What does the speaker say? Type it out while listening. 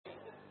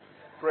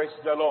Praise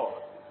the Lord.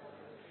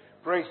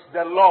 Praise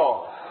the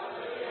Lord.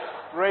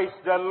 Praise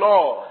the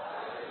Lord.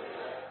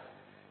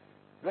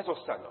 Let us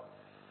stand up.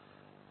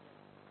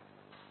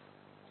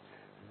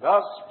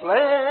 The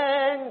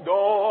splendor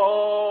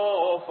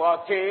of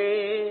our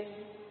King,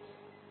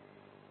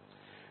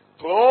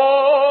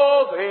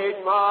 clothed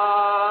in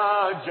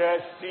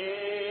majesty,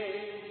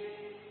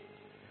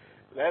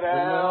 let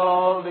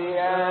all the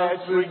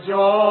earth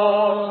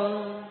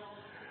rejoice,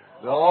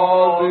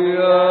 all the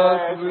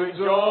earth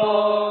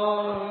rejoice.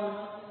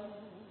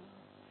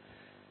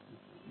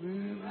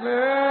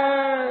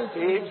 Let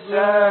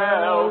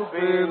itself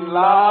in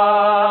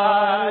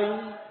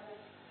light,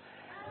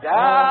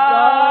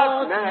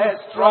 darkness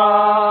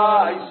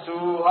tries to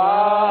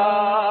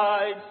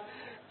hide.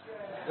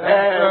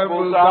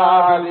 Trembles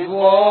at his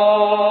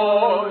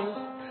voice,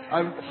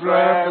 and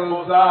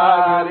trembles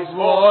at his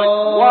voice.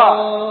 What?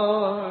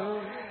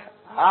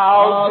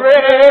 How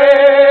great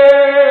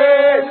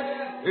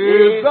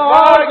is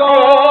our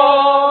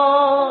God?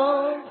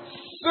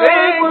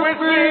 Sing with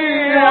me,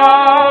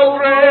 how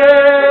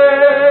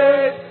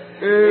great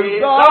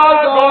is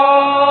our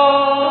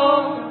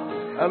God,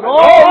 and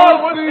all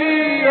will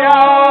see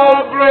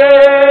how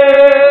great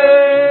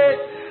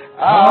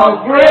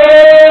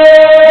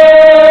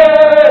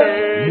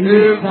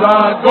is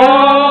our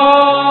God.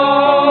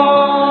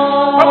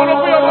 Come on,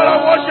 open your mouth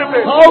and worship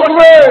Him. How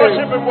great!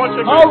 Worship Him, worship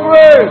Him. How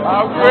great!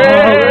 How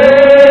great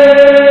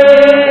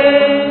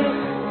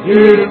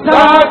is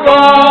our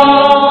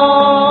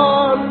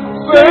God?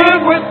 Sing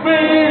with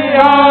me,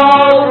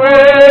 how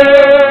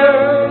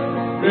great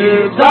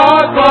is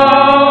our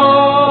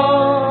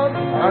God,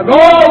 and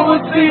all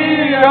will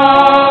see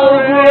how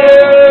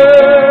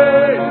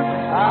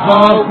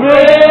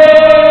great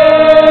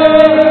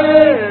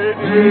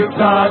is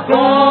our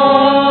God.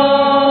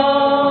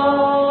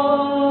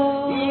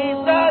 Is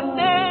the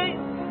name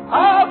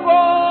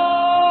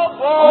above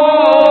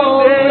all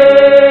names.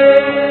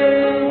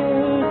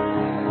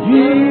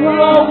 You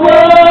are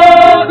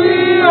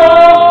worthy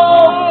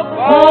of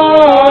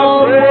our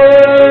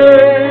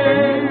praise,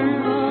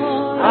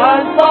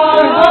 and my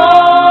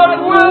heart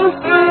will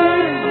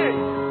sing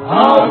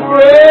how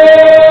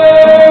great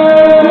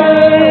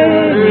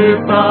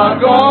is our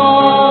God.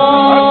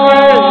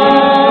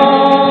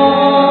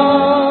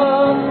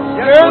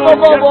 Name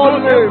above all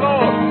names.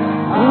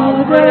 How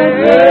great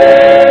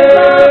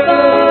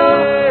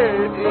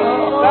is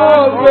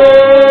our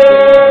great.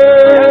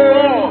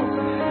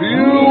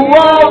 You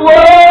are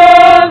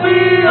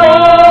worthy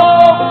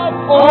of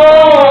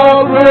all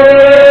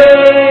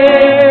praise,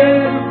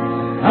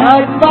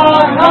 and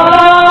my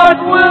heart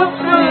will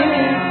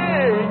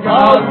sing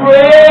how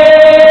great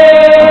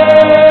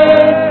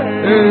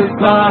is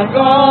our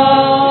God.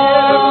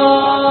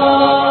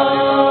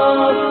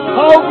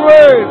 How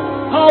great,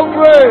 how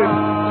great,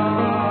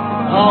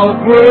 how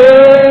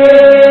great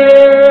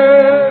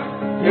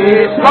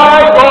is my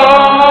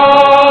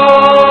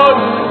God.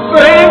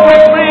 Sing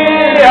with me,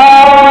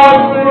 how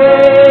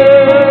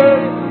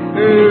great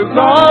is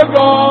our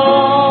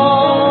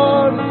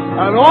God,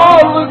 and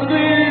all will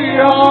see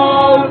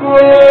how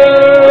great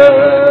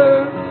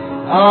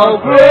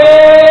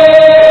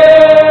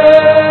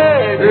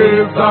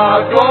is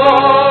our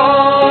God.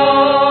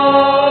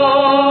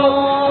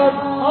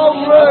 How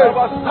great,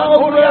 how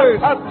great,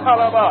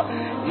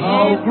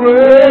 how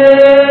great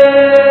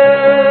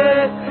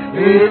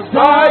is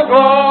thy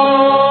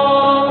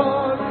God.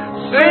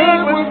 Sing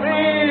with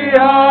me,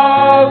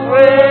 how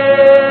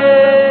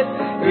great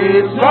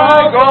is thy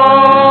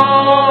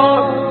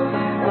God,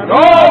 and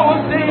all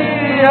will see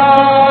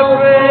how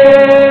great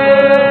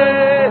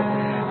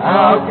is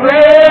our God.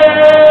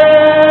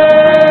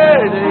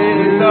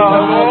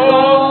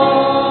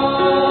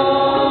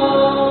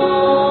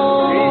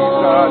 Is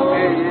the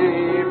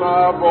name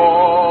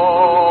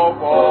above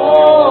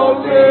all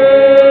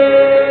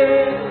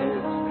names.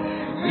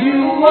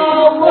 You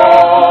are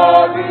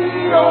worthy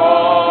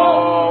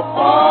of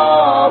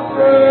our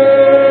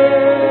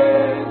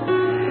praise,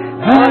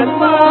 and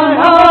my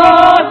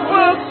heart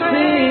will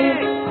sing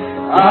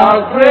how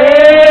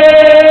great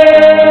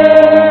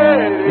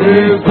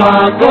is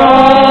our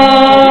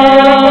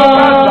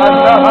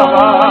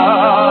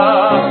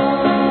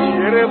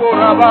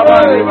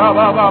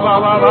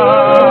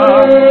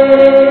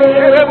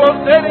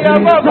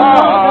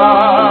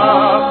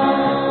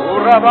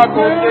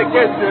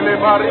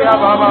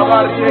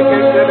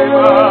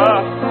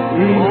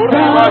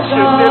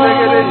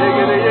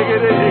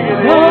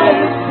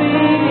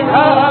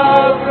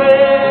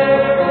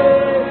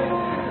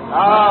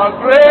How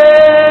great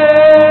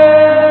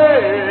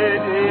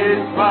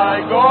is my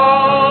God.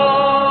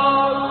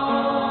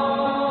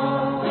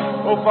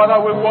 Oh Father,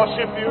 we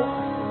worship you.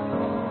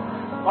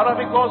 Father,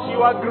 because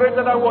you are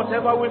greater than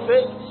whatever we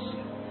face.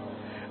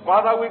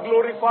 Father, we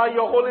glorify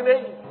your holy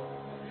name.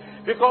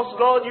 Because,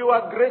 Lord, you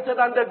are greater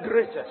than the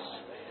greatest.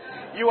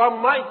 You are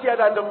mightier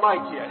than the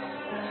mightiest.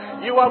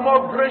 You are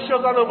more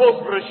gracious than the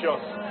most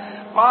gracious.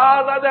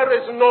 Father, there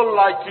is none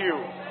like you.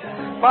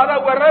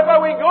 Father,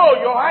 wherever we go,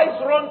 your eyes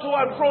run to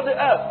and fro the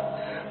earth.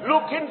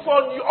 looking for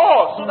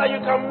us so that you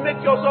can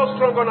make yourself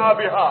strong on our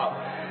behalf.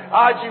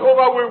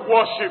 Jehovah, we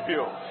worship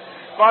you.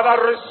 Father,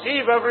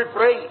 receive every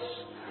praise.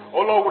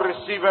 Oh Lord, we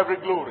receive every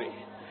glory.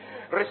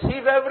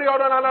 Receive every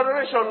honor and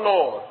adoration,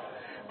 Lord.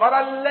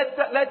 Father,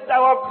 let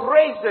our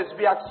praises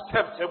be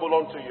acceptable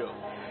unto you.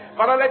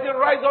 Father, let it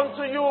rise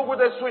unto you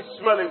with a sweet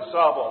smelling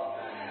savour.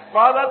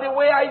 Father, the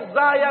way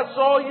Isaiah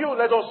saw you,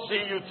 let us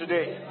see you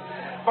today.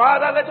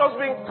 Father, let us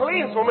be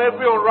cleansed from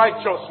every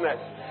unrighteousness.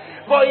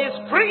 For he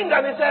screamed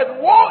and he said,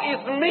 woe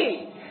is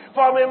me,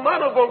 for I'm a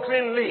man of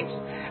unclean lips.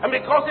 And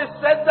because he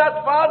said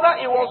that,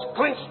 Father, he was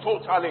cleansed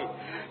totally.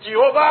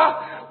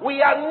 Jehovah, we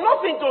are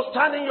nothing to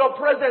stand in your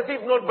presence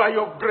if not by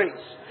your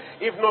grace,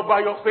 if not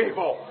by your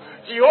favor.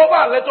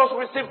 Jehovah, let us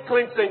receive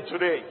cleansing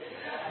today.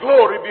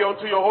 Glory be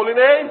unto your holy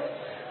name.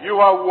 You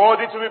are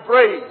worthy to be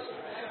praised.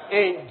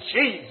 In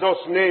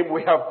Jesus' name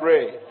we have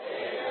prayed. Amen.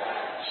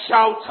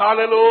 Shout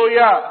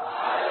hallelujah.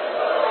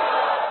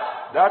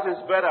 Hallelujah. That is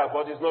better,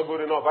 but it's not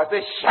good enough. I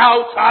say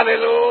shout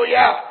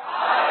hallelujah.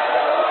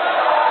 Hallelujah.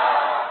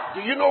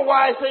 Do you know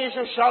why I say you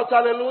should shout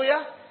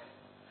hallelujah?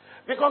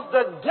 Because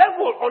the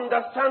devil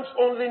understands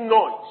only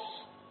noise.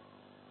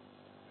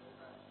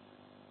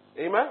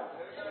 Amen?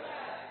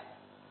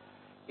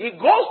 He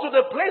goes to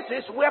the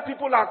places where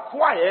people are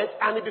quiet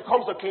and he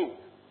becomes a king.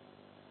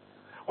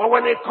 But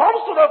when it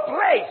comes to the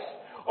place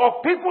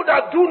of people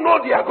that do know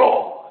their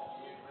God,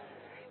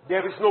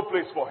 there is no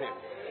place for him.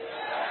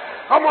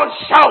 Come on,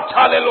 shout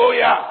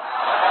hallelujah.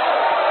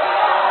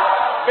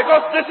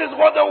 Because this is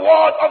what the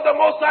word of the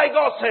Most High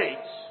God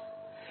says.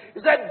 He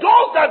said,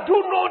 those that do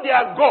know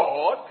their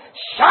God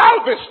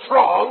shall be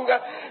strong.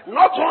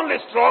 Not only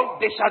strong,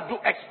 they shall do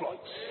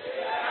exploits.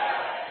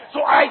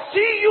 So I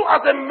see you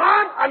as a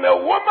man and a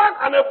woman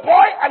and a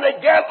boy and a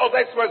girl of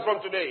exploits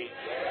from today.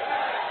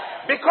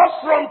 Because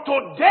from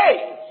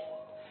today,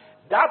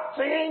 that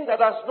thing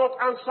that has not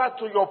answered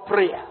to your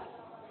prayer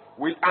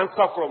will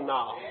answer from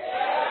now.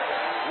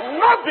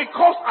 Not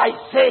because I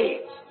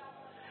say it,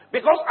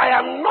 because I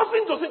am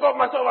nothing to think of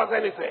myself as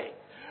anything,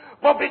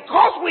 but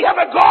because we have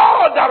a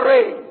God that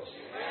reigns.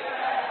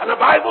 And the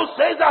Bible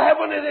says that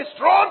heaven is his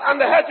throne and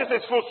the earth is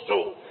his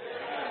footstool.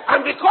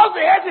 And because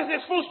the earth is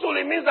his footstool,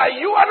 it means that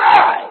you and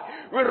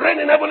I will reign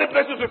in heavenly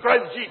places with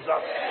Christ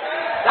Jesus.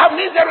 That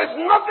means there is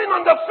nothing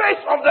on the face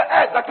of the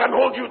earth that can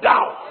hold you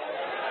down.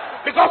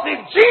 Because if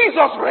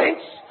Jesus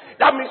reigns,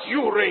 that means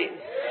you reign.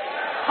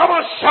 Come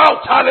on,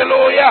 shout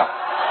hallelujah.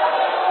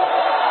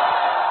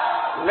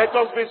 Let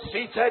us be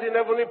seated in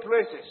heavenly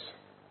places.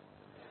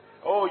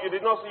 Oh, you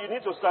did not see, you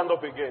need to stand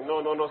up again.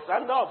 No.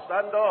 Stand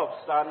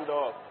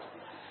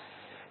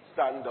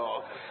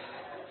up.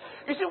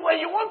 You see, when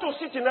you want to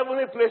sit in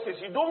heavenly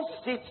places, you don't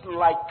sit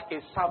like a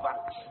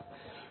servant.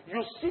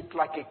 You sit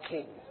like a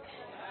king.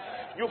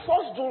 You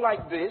first do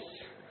like this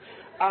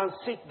and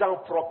sit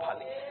down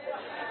properly.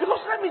 Because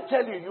let me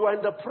tell you, you are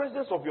in the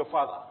presence of your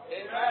Father.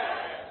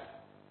 Amen.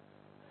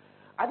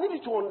 I need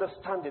you to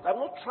understand it. I'm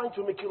not trying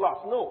to make you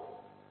laugh. No.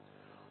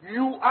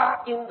 You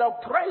are in the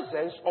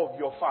presence of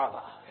your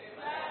Father.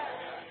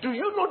 Amen. Do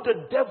you know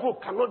the devil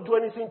cannot do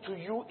anything to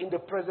you in the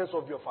presence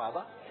of your Father?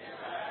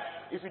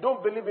 Amen. If you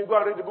don't believe me, go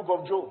and read the book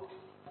of Job.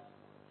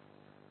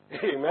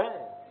 Amen.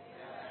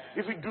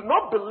 If you do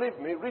not believe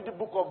me, read the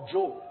book of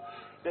Job.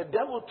 The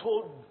devil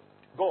told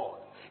God,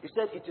 he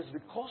said, it is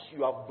because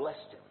you have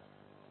blessed him.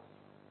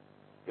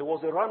 It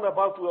was a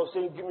roundabout way of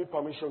saying, give me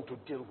permission to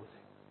deal with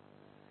him.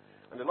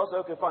 And the Lord said,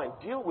 okay, fine,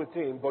 deal with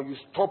him, but you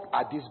stop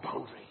at this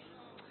boundary.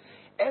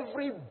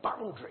 Every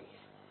boundary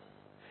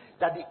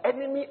that the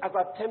enemy has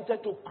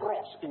attempted to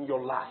cross in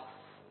your life,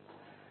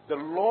 the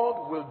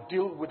Lord will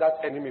deal with that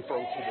enemy from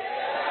today.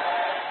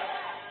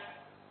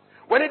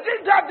 When he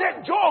did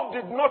that, Job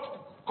did not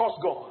curse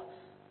God.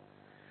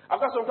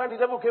 After some time, the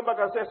devil came back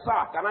and said,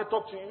 sir, can I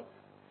talk to you?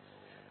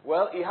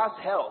 Well, he has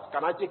health.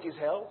 Can I take his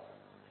health?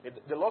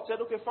 The Lord said,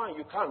 okay, fine,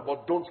 you can,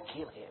 but don't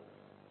kill him.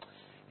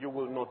 You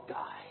will not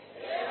die.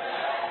 Amen.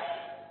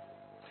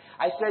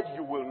 I said,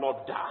 you will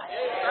not die.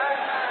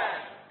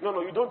 Amen.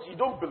 No, you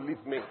don't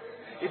believe me.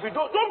 If you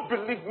don't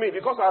believe me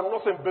because I have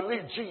nothing,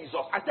 believe Jesus.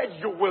 I said,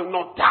 you will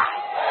not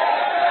die.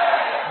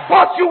 Amen.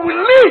 But you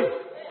will live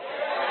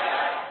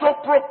to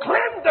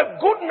proclaim the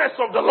goodness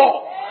of the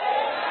Lord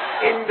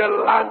in the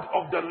land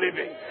of the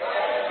living.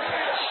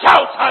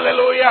 Shout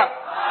hallelujah.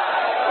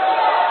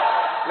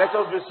 Let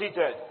us be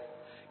seated.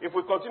 If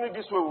we continue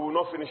this way, we will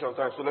not finish on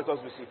time. So let us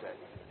be seated.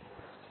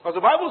 Because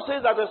the Bible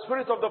says that the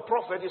spirit of the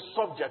prophet is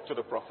subject to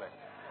the prophet.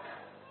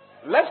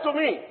 Left to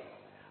me,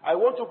 I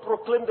want to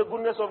proclaim the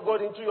goodness of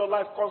God into your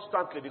life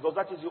constantly, because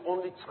that is the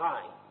only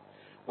time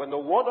when the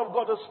word of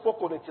God is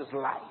spoken, it is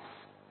life.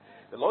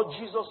 The Lord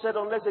Jesus said,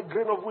 unless a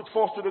grain of wheat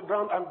falls to the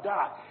ground and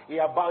die, he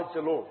abides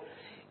alone.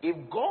 If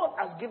God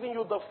has given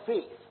you the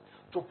faith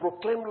to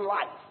proclaim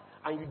life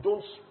and you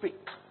don't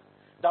speak,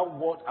 that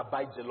word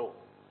abides alone.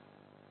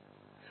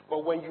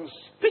 But when you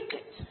speak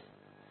it,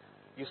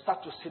 you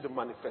start to see the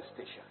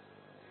manifestation.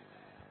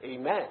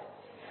 Amen.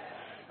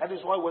 That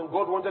is why when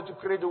God wanted to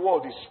create the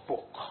world, he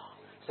spoke.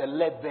 He said,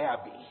 let there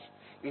be.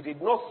 He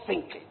did not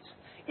think it.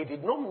 He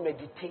did not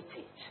meditate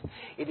it.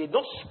 He did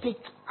not speak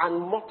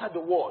and mutter the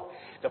word.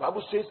 The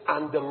Bible says,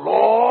 and the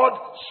Lord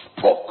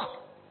spoke.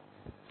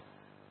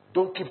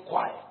 Don't keep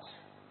quiet.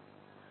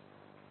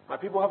 My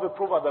people have a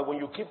proverb that when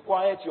you keep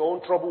quiet, your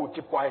own trouble will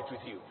keep quiet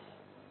with you.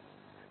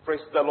 Praise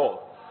the Lord.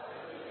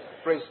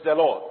 Praise the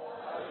Lord.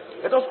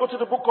 Let us go to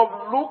the book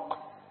of Luke,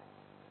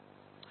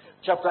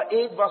 chapter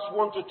 8, verse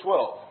 1 to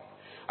 12.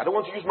 I don't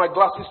want to use my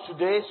glasses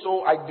today,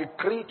 so I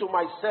decree to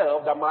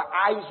myself that my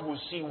eyes will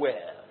see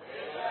well.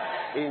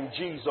 In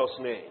Jesus'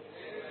 name.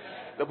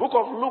 The book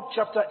of Luke,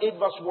 chapter 8,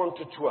 verse 1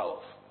 to 12.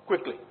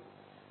 Quickly.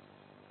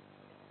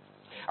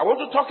 I want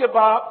to talk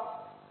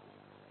about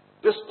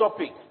this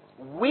topic.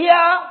 Where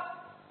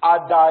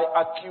are thy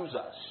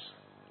accusers?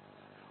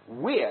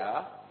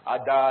 Where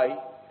are thy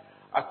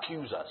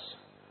accusers?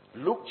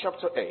 Luke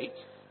chapter 8,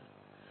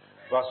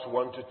 verse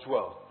 1 to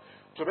 12.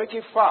 To make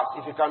it fast,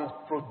 if you can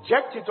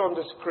project it on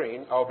the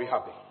screen, I'll be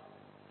happy.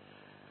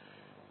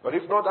 But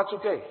if not, that's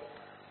okay.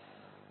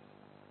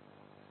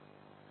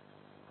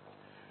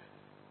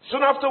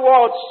 Soon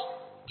afterwards,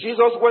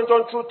 Jesus went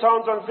on through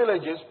towns and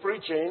villages,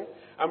 preaching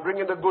and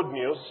bringing the good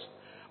news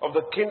of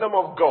the kingdom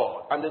of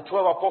God. And the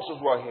 12 apostles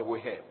were here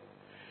with him.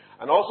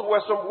 And also were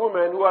some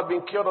women who had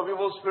been cured of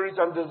evil spirits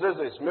and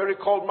diseases. Mary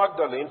called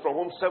Magdalene, from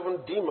whom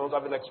 7 demons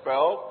had been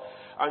expelled.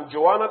 And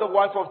Joanna, the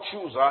wife of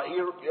Chusa,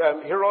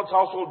 Herod's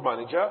household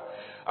manager.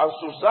 And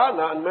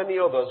Susanna and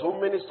many others who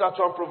ministered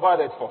to and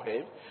provided for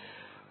him.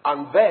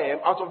 And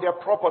them out of their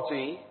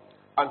property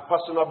and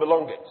personal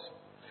belongings.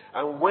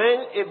 And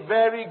when a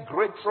very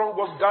great throng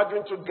was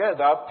gathering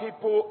together,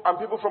 people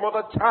from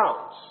other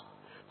towns,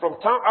 from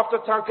town after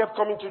town, kept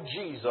coming to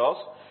Jesus.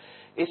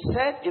 It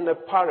said in a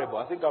parable,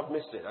 I think I've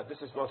missed it. This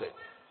is not it.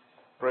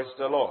 Praise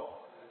the Lord.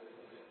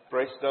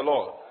 Praise the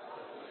Lord.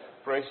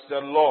 Praise the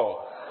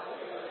Lord.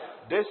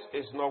 This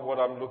is not what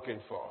I'm looking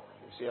for.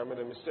 You see, I made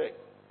a mistake.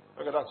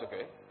 Okay, that's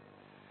okay.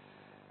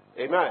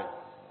 Amen.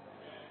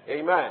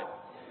 Amen.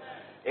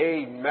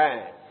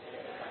 Amen.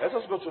 Let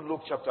us go to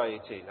Luke chapter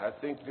 18. I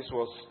think this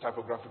was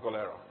typographical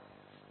error.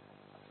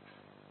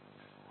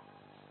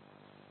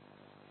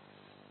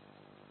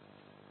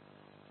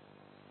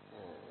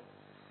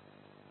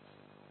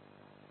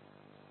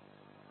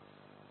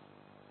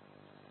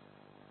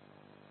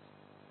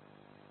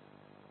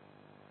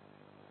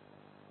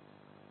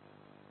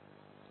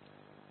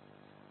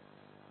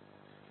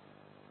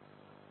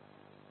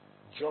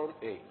 John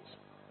 8.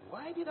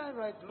 Why did I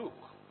write Luke?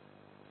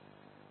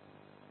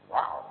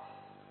 Wow.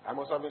 I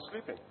must have been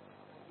sleeping.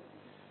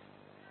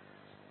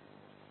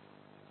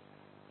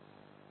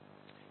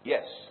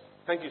 Yes.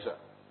 Thank you, sir.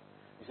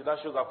 You see, that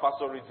shows that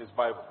pastor reads his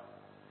Bible.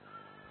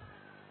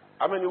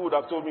 How many would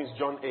have told me it's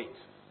John 8?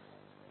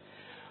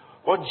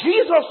 But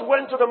Jesus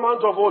went to the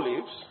Mount of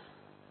Olives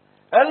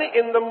early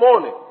in the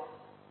morning.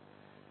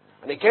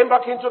 And he came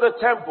back into the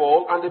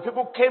temple, and the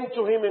people came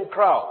to him in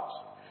crowds.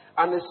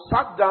 And he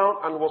sat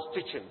down and was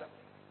teaching them.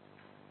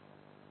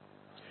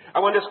 And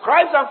when the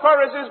scribes and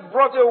Pharisees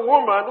brought a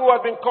woman who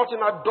had been caught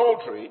in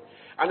adultery,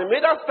 and he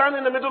made her stand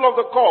in the middle of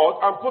the court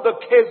and put the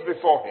case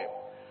before him.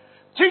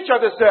 Teacher,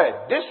 they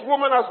said, this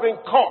woman has been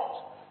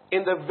caught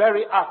in the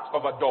very act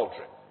of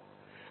adultery.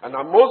 And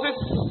now Moses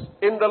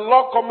in the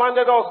law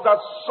commanded us that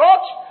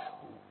such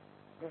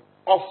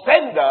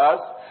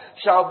offenders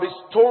shall be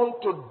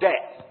stoned to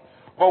death.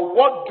 But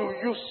what do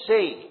you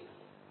say?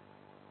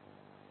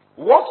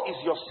 What is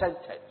your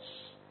sentence?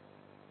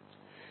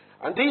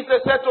 And these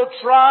they said to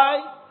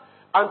try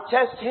and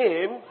test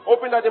him,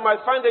 hoping that they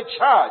might find a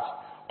charge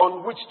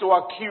on which to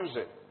accuse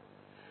him.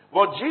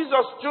 But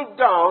Jesus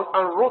stooped down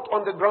and wrote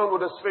on the ground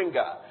with his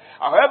finger.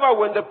 However,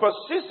 when they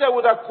persisted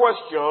with that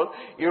question,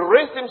 he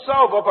raised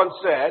himself up and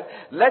said,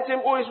 let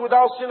him who is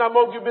without sin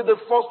among you be the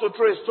first to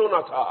throw a stone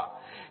at her.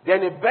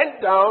 Then he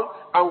bent down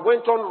and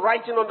went on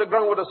writing on the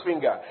ground with his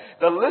finger.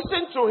 They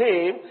listened to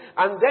him,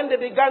 and then they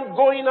began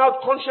going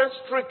out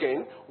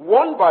conscience-stricken,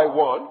 one by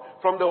one,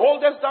 from the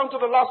oldest down to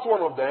the last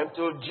one of them,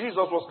 till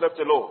Jesus was left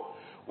alone,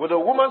 with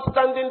a woman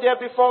standing there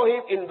before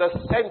him in the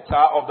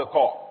center of the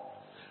court.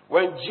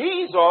 When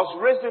Jesus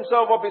raised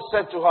himself up, he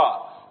said to her,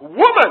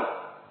 Woman,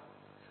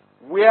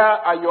 where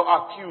are your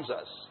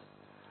accusers?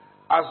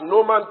 Has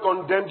no man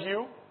condemned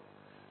you?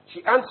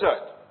 She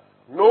answered,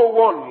 No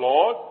one,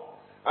 Lord.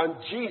 And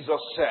Jesus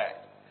said,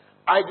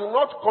 I do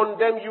not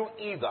condemn you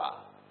either.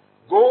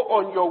 Go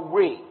on your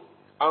way,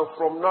 and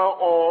from now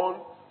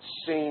on,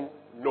 sin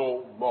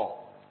no more.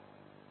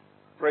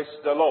 Praise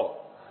the Lord.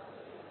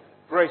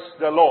 Praise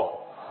the Lord.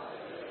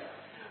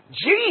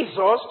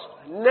 Jesus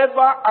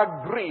never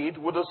agreed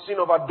with the sin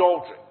of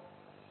adultery.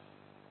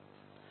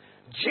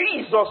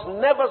 Jesus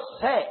never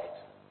said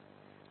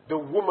the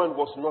woman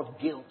was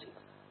not guilty.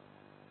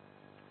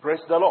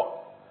 Praise the Lord.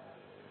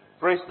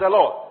 Praise the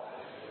Lord.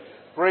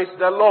 Praise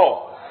the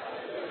Lord.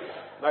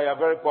 Now you are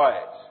very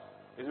quiet.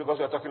 Is it because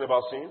you are talking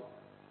about sin?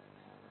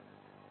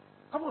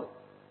 Come on.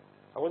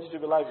 I want you to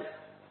be lively.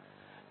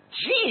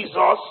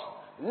 Jesus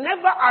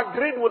never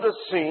agreed with the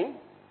sin,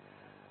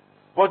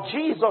 but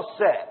Jesus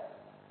said,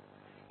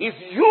 if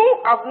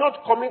you have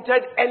not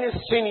committed any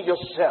sin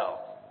yourself,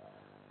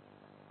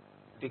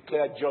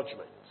 declare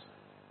judgment.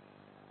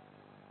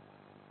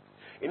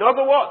 In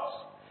other words,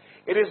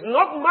 it is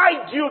not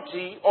my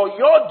duty or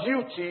your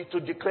duty to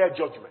declare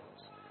judgment.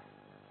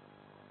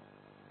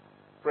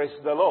 Praise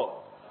the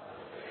Lord.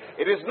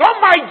 It is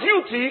not my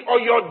duty or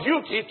your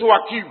duty to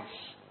accuse.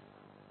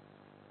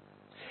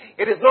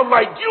 It is not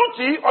my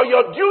duty or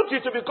your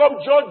duty to become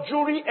judge,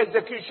 jury,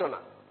 executioner.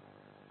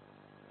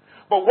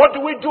 But what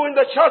do we do in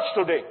the church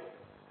today?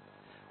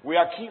 We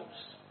accuse.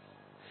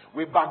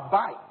 We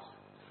backbite.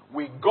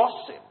 We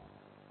gossip.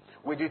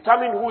 We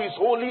determine who is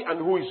holy and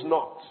who is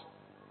not.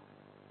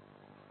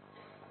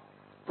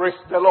 Praise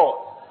the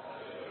Lord.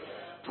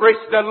 Praise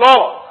the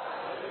Lord.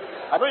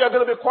 I know you're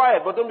going to be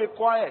quiet, but don't be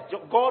quiet.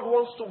 God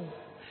wants to...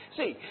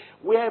 See,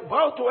 we're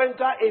about to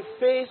enter a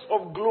phase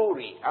of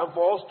glory. And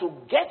for us to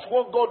get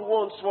what God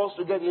wants for us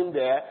to get in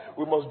there,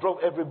 we must drop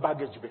every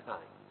baggage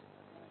behind.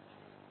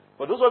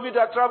 For those of you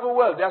that travel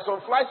well, there are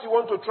some flights you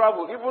want to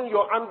travel. Even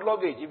your hand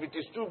luggage, if it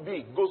is too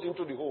big, goes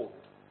into the hold.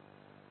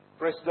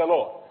 Praise the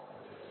Lord.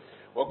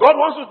 What God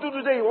wants to do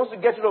today, He wants to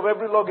get rid of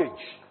every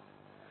luggage.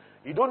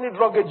 You don't need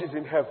luggages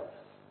in heaven.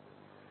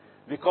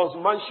 Because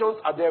mansions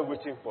are there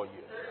waiting for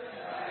you.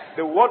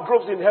 The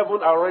wardrobes in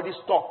heaven are already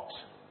stocked.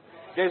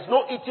 There is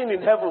no eating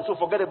in heaven, so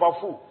forget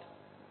about food.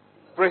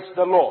 Praise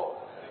the Lord.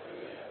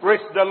 Praise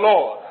the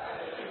Lord.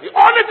 The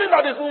only thing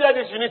that is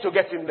needed is you need to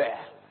get in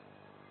there.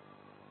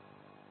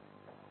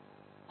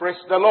 Praise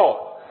the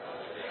Lord.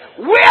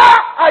 Where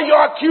are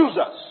your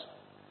accusers?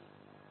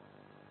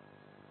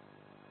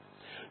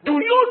 Do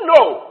you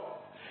know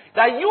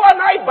that you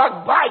and I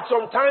backbite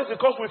sometimes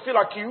because we feel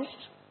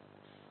accused?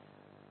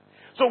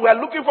 So we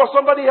are looking for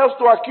somebody else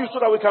to accuse so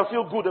that we can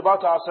feel good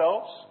about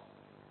ourselves.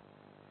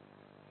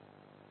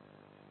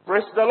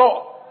 Praise the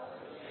Lord.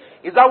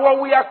 Is that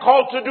what we are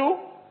called to do?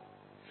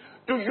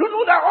 Do you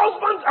know that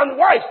husbands and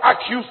wives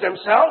accuse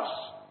themselves?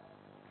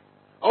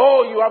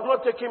 Oh, you have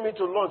not taken me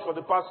to lunch for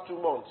the past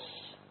 2 months.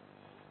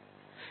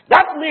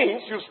 That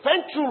means you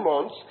spent 2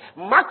 months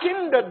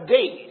marking the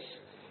days.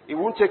 It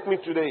won't take me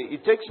today.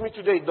 It takes me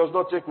today. It does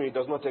not take me. It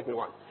does not take me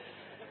 1.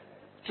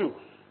 2.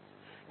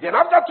 Then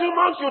after 2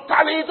 months, you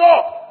tally it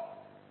up.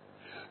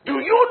 Do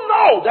you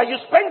know that you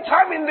spend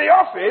time in the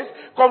office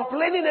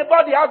complaining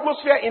about the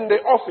atmosphere in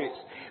the office?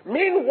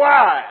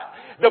 Meanwhile,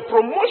 the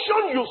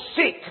promotion you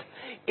seek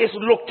is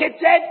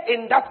located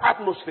in that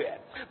atmosphere.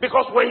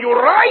 Because when you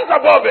rise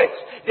above it,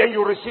 then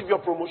you receive your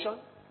promotion.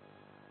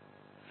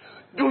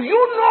 Do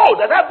you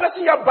know that that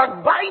person you're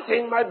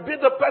backbiting might be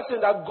the person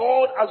that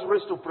God has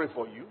raised to pray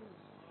for you?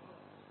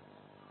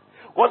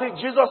 What did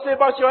Jesus say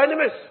about your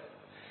enemies?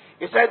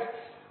 He said,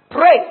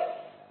 pray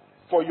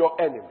for your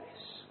enemies.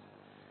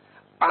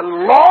 And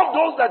love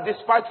those that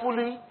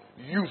despitefully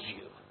use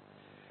you.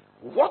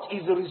 What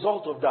is the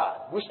result of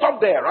that? We stop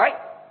there, right?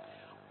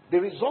 The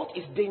result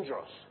is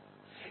dangerous.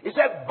 He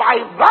said, by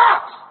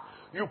that,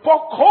 you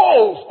pour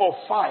coals of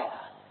fire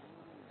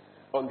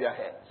on their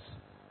heads.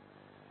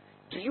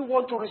 Do you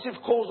want to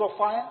receive coals of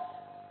fire?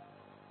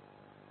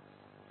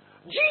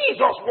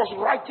 Jesus was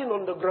writing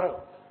on the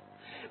ground.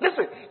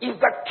 Listen, he's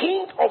the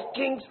King of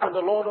kings and the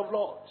Lord of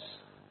lords.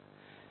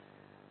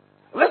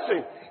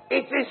 Listen,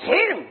 it is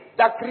him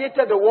that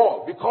created the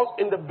world, because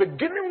in the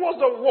beginning was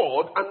the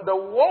Word, and the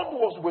Word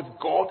was with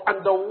God, and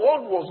the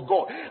Word was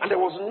God. And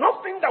there was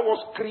nothing that was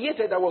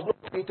created that was not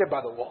created by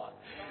the Word.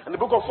 And the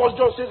book of 1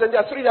 John says, and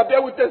there are 3 that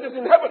bear witnesses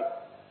in heaven.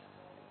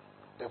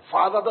 The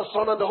Father, the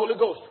Son, and the Holy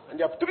Ghost. And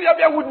there are 3 that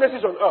bear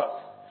witnesses on earth.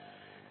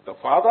 The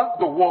Father,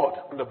 the Word,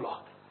 and the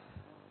blood.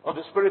 Or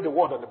the Spirit, the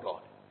Word, and the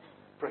blood.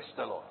 Praise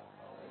the Lord.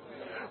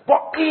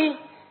 But he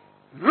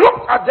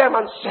looked at them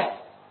and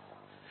said,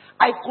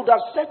 I could have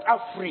set her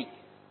free.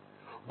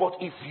 But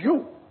if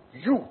you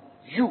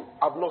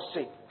have not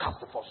sinned,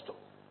 cast the first stone.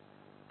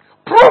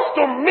 Prove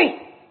to me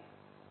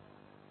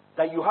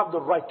that you have the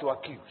right to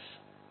accuse.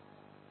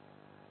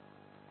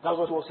 That's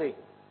what he was saying.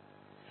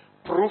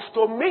 Prove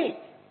to me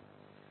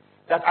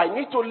that I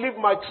need to leave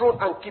my throne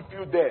and keep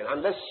you there.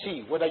 And let's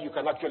see whether you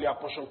can actually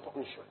apportion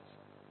punishment.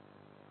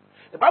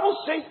 The Bible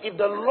says, if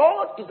the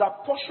Lord is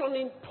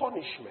apportioning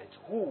punishment,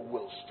 who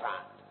will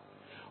stand?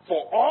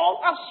 For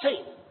all have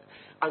sinned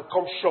and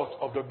come short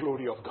of the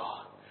glory of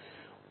God.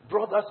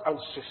 Brothers and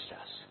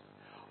sisters,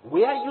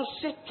 where you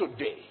sit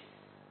today,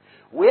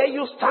 where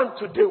you stand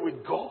today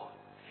with God,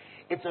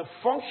 it's a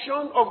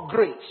function of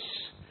grace.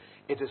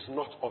 It is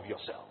not of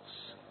yourselves.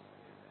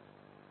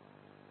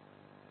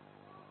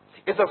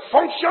 It's a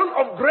function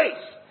of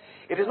grace.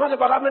 It is not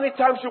about how many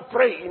times you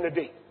pray in a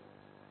day.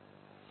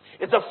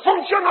 It's a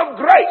function of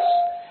grace.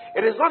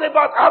 It is not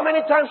about how many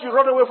times you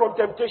run away from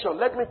temptation.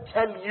 Let me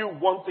tell you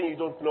one thing you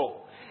don't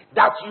know.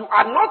 That you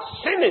are not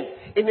sinning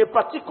in a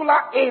particular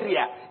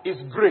area is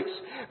grace.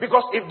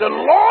 Because if the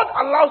Lord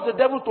allows the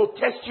devil to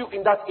test you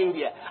in that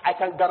area, I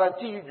can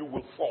guarantee you, you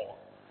will fall.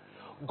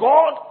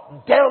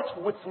 God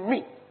dealt with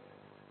me.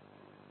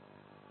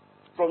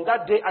 From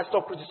that day, I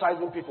stopped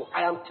criticizing people.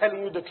 I am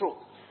telling you the truth.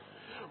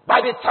 By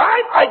the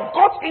time I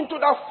got into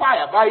that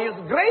fire, by His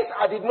grace,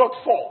 I did not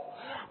fall.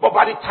 But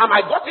by the time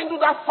I got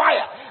into that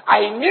fire,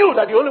 I knew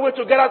that the only way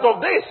to get out of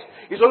this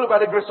is only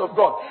by the grace of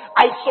God.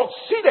 I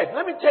succeeded.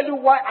 Let me tell you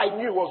why I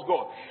knew it was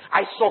God.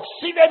 I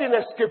succeeded in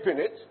escaping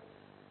it.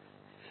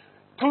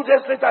 2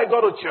 days later, I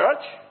got to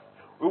church.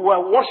 We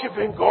were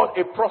worshiping God.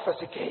 A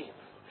prophecy came.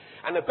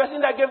 And the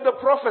person that gave the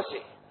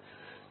prophecy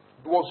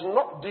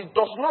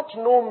does not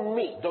know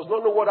me, does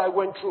not know what I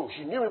went through.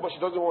 She knew me, but she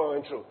doesn't know what I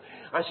went through.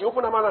 And she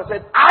opened her mouth and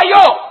said,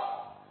 Ayo,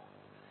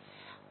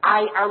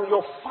 I am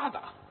your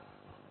father.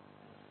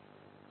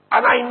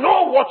 And I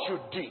know what you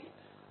did.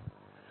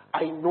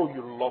 I know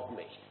you love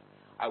me.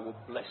 I will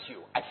bless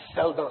you. I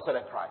fell down and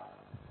started crying.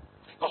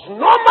 Because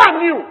no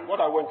man knew what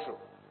I went through.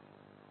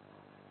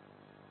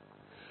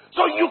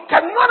 So you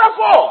cannot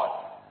afford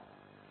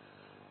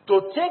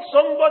to take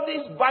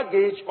somebody's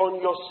baggage on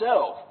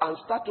yourself and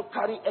start to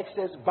carry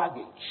excess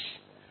baggage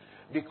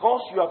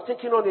because you have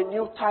taken on a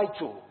new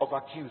title of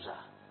accuser.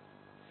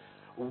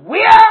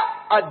 Where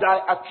are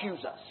thy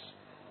accusers?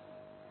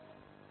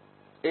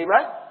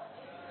 Amen?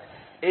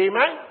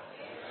 Amen?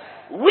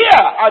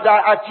 Where are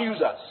thy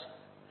accusers?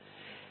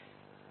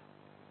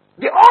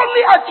 The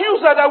only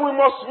accuser that we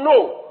must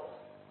know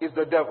is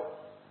the devil.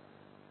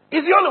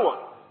 He's the only one.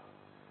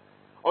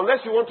 Unless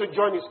you want to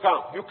join his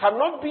camp. You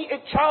cannot be a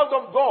child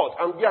of God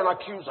and be an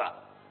accuser.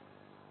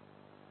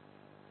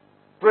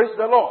 Praise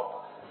the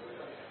Lord.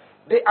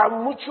 They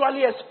are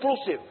mutually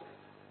exclusive.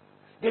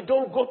 They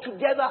don't go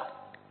together.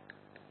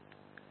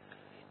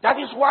 That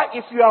is why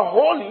if you are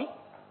holy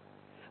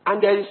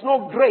and there is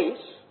no grace,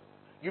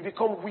 you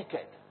become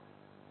wicked.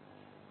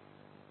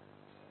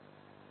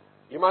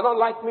 You might not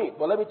like me,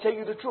 but let me tell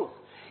you the truth.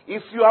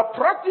 If you are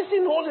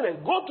practicing holiness,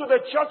 go to the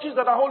churches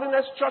that are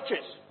holiness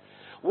churches,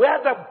 where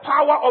the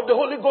power of the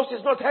Holy Ghost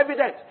is not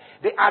evident.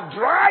 They are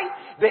dry,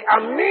 they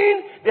are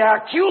mean, they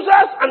are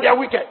accusers, and they are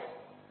wicked.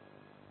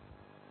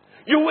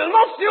 You will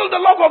not feel the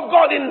love of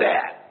God in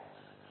there.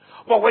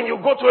 But when you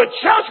go to a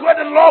church where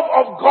the love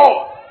of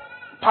God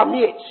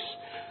permeates,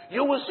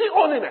 you will see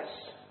holiness.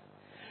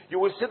 You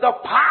will see the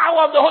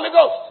power of the Holy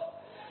Ghost.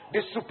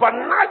 The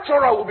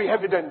supernatural will be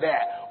evident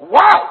there.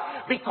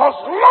 Why? Because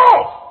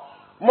love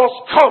must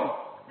come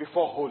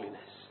before holiness.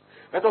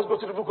 Let us go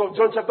to the book of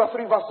John chapter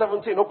 3 verse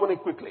 17. Open it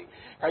quickly.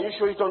 Can you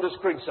show it on the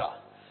screen, sir?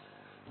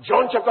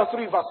 John chapter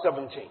 3 verse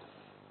 17.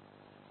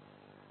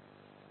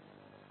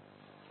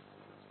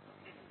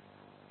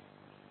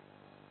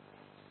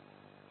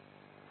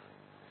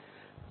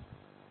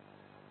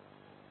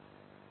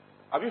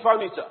 Have you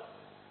found it, sir?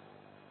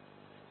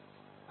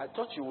 I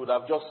thought you would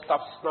have just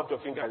snapped your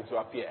finger and it will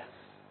appear.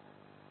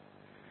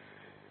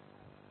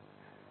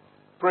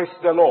 Praise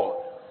the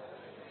Lord.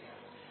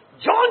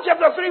 John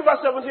chapter 3 verse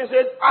 17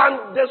 says,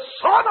 and the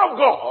Son of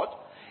God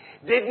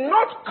did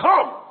not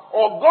come,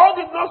 or God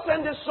did not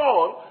send the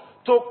Son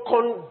to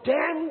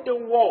condemn the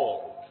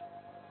world.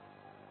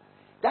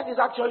 That is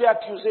actually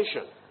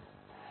accusation.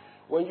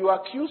 When you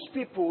accuse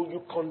people,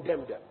 you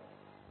condemn them.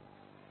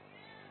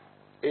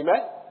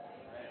 Amen?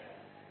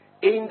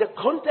 In the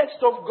context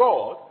of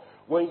God,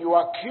 when you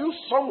accuse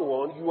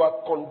someone, you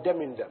are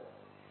condemning them.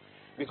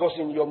 Because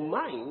in your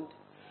mind,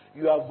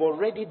 you have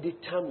already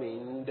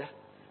determined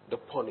the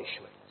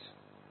punishment.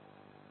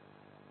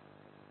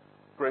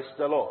 Praise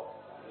the Lord.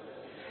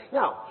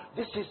 Now,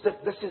 this is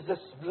the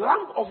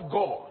Lamb of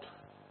God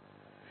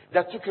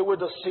that took away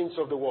the sins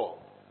of the world.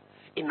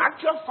 In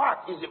actual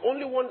fact, is the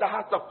only one that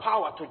has the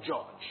power to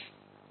judge.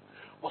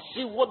 But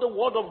see what the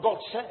Word of God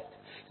said.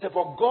 It said,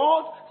 for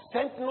God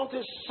sent not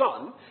His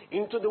Son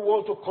into the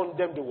world to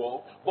condemn the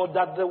world, but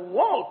that the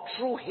world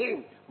through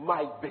Him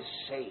might be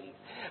saved.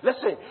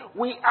 Listen,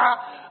 we are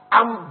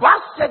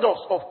ambassadors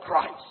of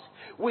Christ.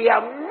 We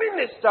are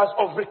ministers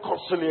of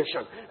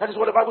reconciliation. That is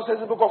what the Bible says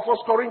in the book of 1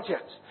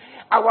 Corinthians.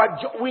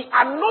 We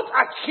are not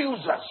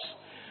accusers.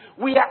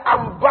 We are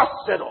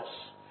ambassadors.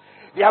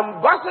 The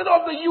ambassador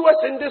of the U.S.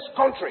 in this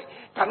country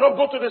cannot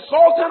go to the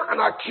Sultan and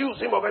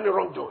accuse him of any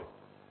wrongdoing.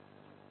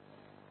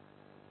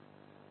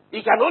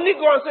 He can only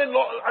go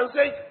and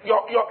say,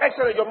 Your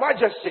Excellency, Your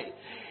Majesty,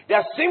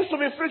 there seems to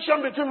be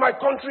friction between my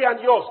country and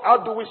yours.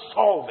 How do we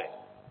solve it?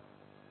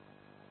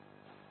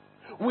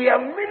 We are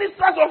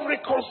ministers of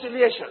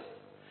reconciliation.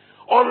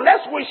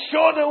 Unless we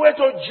show the way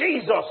to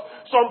Jesus,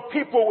 some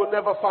people will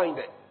never find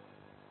it.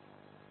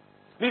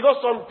 Because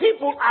some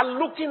people are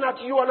looking at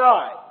you and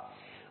I.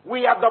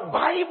 We have the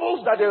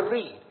Bibles that they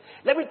read.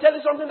 Let me tell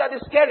you something that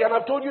is scary, and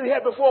I've told you here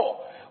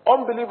before.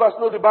 Unbelievers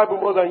know the Bible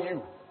more than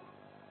you.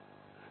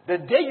 The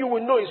day you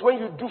will know is when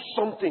you do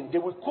something. They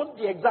will quote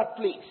the exact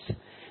place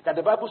that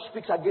the Bible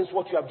speaks against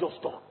what you have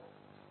just done.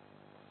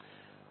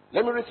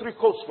 Let me read 3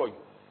 quotes for you.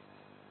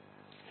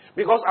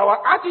 Because our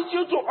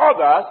attitude to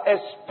others,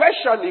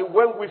 especially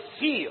when we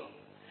feel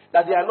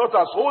that they are not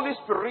as holy,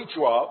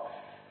 spiritual,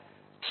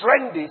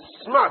 trendy,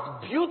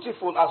 smart,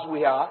 beautiful as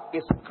we are,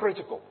 is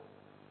critical.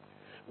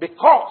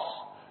 Because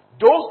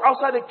those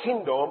outside the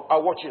kingdom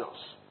are watching us.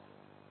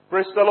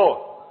 Praise the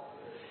Lord.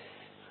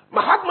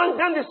 Mahatma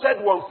Gandhi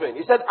said one thing.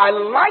 He said, I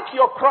like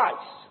your Christ,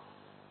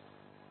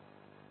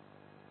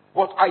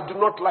 but I do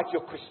not like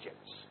your Christians.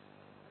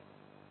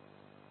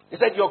 He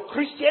said, your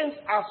Christians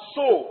are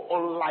so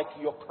unlike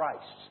your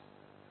Christ.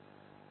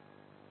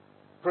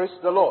 Praise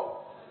the Lord.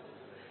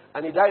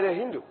 And he died a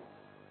Hindu.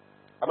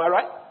 Am I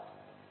right?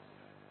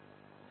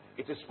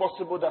 It is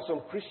possible that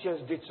some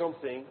Christians did some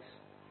things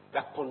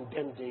that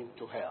condemned him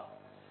to hell.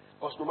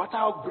 Because no matter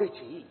how great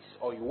he is,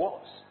 or he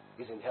was,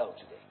 he's in hell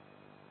today.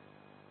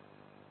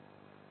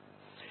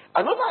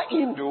 Another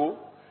Hindu,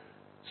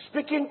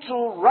 speaking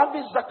to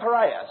Ravi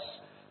Zacharias,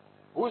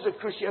 who is a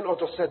Christian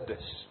author, said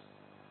this.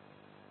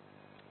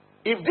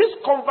 If this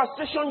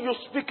conversation you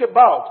speak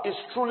about is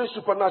truly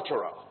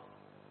supernatural,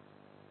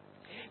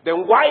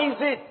 then why is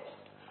it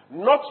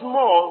not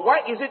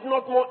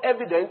more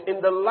evident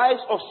in the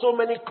lives of so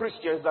many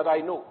Christians that I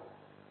know?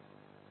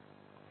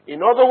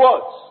 In other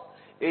words,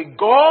 a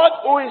God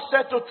who is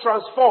set to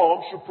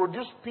transform should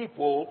produce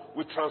people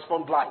with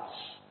transformed lives.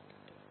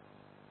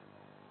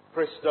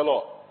 Praise the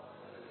Lord.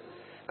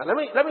 And let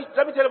me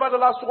tell you about the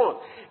last one.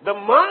 The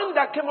man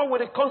that came up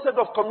with the concept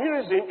of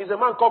communism is a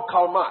man called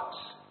Karl Marx.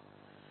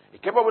 He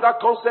came up with that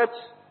concept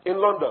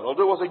in London,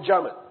 although he was a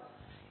German.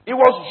 He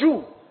was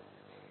Jew.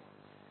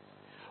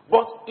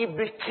 But he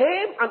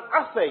became an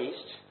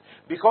atheist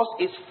because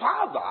his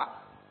father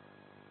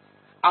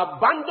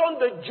abandoned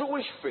the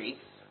Jewish faith,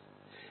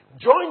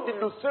 joined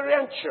the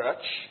Lutheran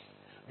church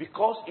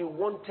because he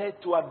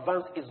wanted to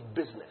advance his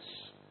business.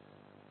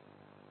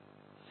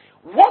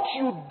 What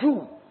you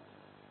do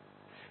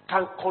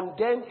can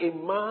condemn a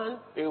man,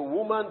 a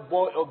woman,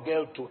 boy, or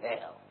girl to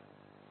hell.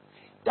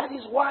 That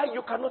is why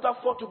you cannot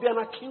afford to be an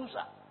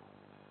accuser.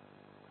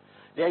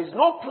 There is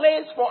no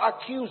place for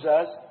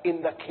accusers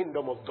in the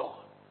kingdom of God.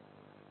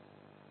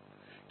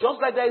 Just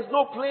like there is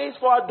no place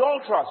for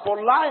adulterers,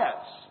 for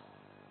liars.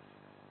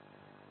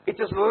 It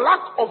is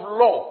lack of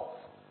love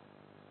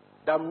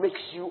that makes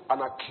you an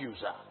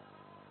accuser.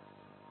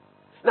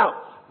 Now,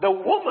 the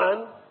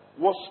woman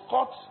was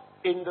caught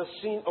in the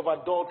sin of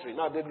adultery.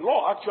 Now, the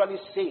law actually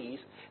says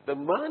the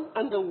man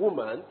and the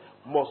woman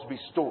must be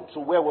stoned.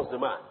 So where was the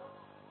man?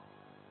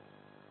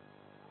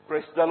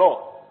 Praise the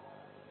Lord.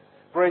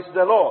 Praise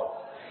the Lord.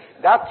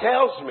 That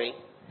tells me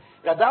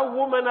that that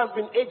woman has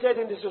been hated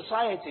in the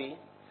society,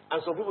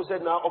 and some people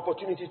said now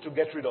opportunity to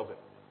get rid of him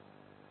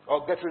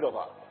or get rid of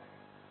her.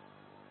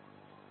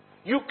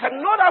 You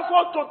cannot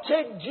afford to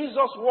take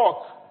Jesus'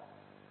 work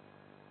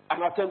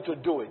and attempt to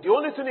do it. The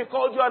only thing he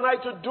called you and I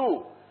to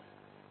do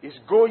is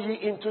go ye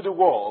into the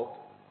world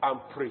and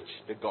preach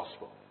the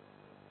gospel.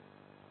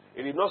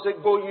 He did not say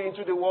go ye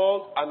into the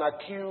world and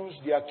accuse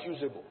the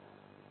accusable.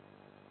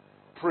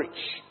 Preach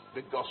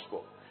the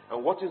gospel.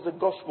 And what is the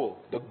gospel?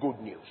 The good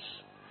news.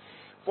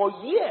 For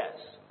years,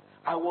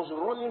 I was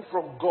running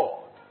from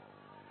God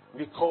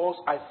because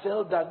I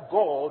felt that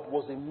God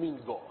was a mean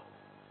God.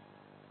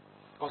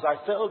 Because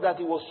I felt that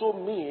he was so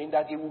mean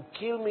that he would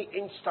kill me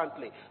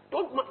instantly.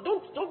 Don't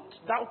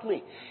doubt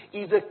me.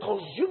 He's a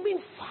consuming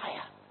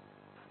fire.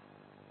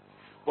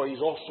 But he's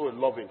also a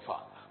loving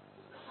Father.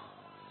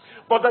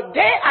 But the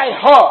day I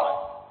heard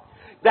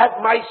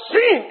that my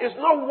sin is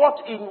not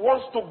what he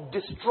wants to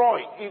destroy.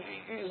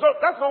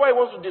 That's not why he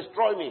wants to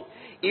destroy me.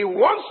 He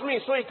wants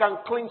me so he can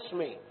cleanse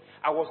me.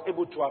 I was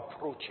able to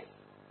approach him.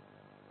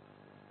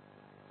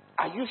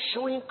 Are you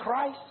showing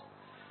Christ?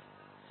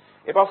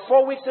 About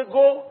 4 weeks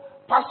ago,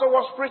 pastor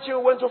was preaching,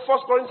 we went to 1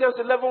 Corinthians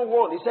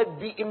 11:1. He said,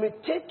 be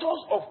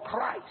imitators of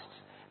Christ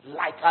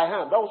like I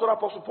am. That was what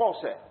Apostle Paul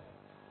said.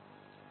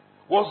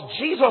 Was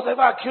Jesus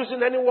ever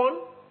accusing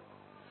anyone?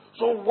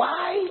 So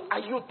why are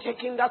you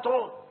taking that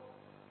on?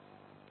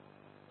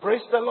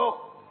 Praise the Lord.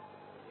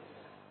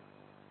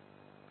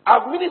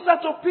 I've ministered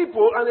to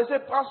people and they say,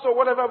 Pastor,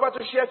 whatever I'm about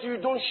to share to you,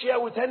 don't share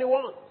with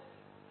anyone.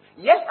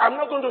 Yes, I'm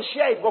not going to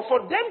share it, but for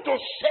them to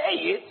say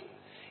it,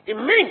 it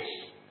means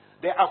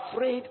they're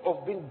afraid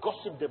of being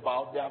gossiped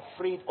about. They're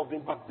afraid of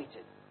being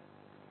backbeaten.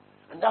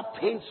 And that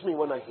pains me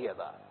when I hear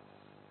that.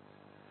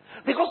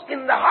 Because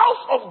in the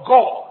house of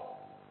God,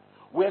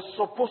 we're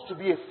supposed to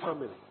be a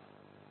family.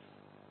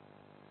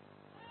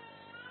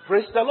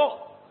 Praise the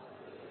Lord.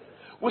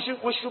 We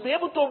should be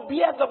able to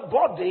bear the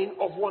burden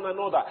of one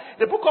another.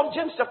 The book of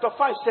James chapter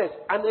 5 says,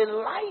 and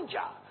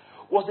Elijah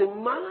was a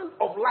man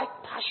of like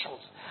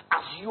passions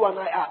as you and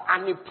I are.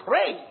 And he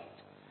prayed.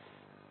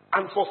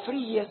 And for 3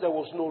 years there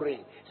was no rain.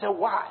 He said,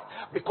 why?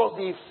 Because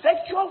the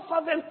effectual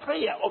fervent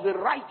prayer of a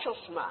righteous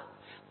man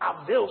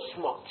avails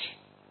much.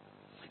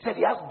 He said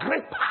he has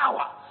great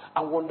power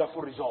and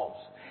wonderful results.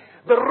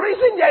 The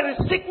reason there is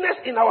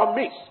sickness in our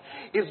midst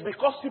is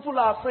because people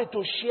are afraid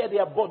to share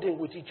their burden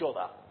with each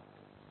other.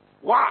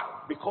 Why?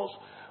 Because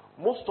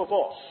most of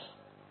us,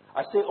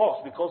 I say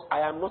us because I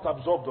am not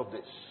absorbed of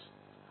this,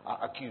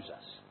 are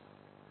accusers.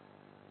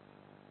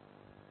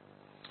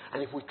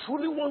 And if we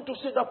truly want to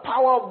see the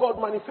power of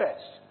God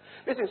manifest,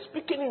 listen,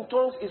 speaking in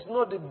tongues is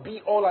not the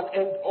be-all and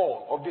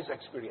end-all of this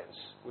experience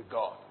with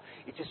God.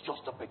 It is just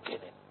the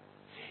beginning.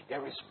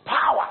 There is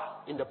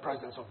power in the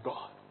presence of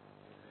God.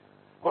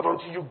 But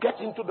until you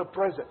get into the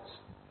presence,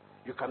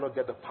 you cannot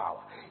get the power.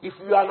 If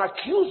you are an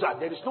accuser,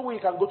 there is no way you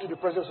can go to the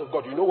presence of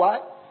God. You know why?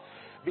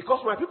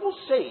 Because my people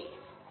say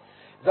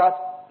that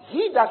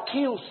he that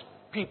kills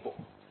people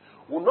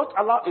will not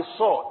allow a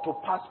sword to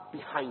pass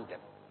behind them.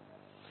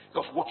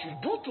 Because what you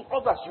do to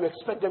others, you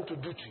expect them to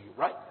do to you,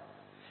 right?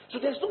 So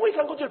there's no way you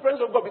can go to the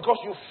presence of God because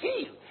you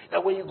feel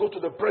that when you go to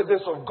the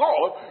presence of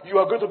God, you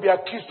are going to be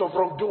accused of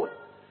wrongdoing.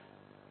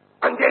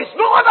 And there is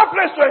no other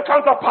place to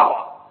encounter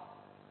power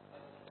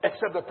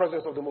except the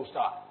presence of the Most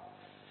High.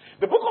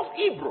 The book of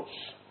Hebrews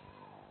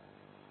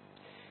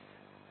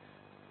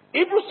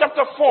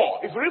chapter 4,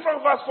 if you read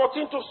from verse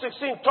 14 to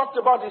 16, talked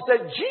about, it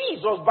said,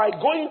 Jesus, by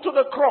going to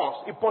the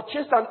cross, he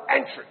purchased an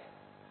entry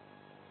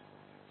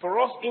for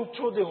us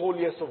into the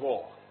holiest of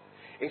all.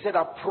 He said,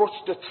 approach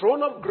the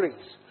throne of grace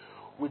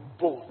with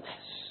boldness.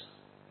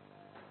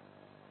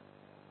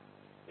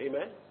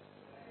 Amen.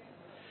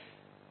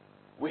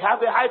 We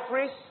have a high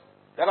priest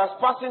that has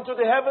passed into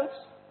the heavens,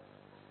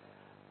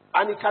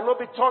 and he cannot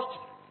be touched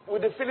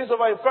with the feelings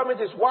of our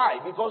infirmities. Why?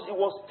 Because he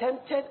was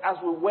tempted as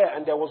we were,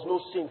 and there was no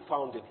sin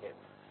found in him.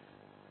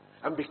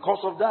 And because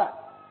of that,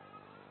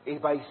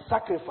 by his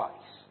sacrifice,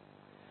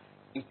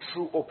 he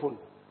threw open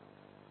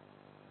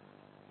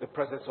the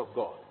presence of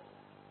God.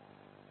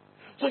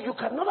 So you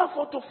cannot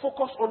afford to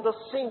focus on the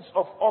sins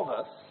of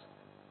others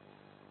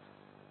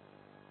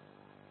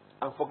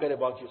and forget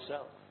about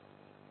yourself.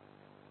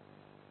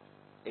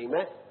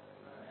 Amen.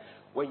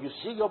 When you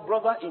see your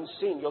brother in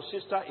sin, your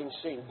sister in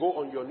sin, go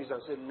on your knees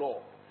and say,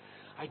 Lord,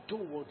 I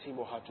don't want him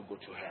or her to go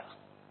to hell.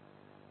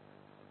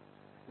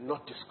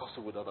 Not discuss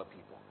it with other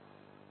people.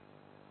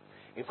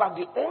 In fact,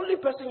 the only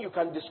person you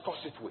can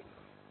discuss it with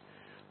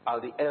are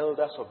the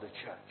elders of the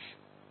church,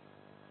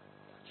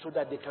 so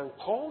that they can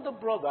call the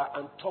brother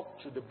and talk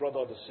to the brother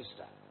or the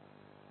sister.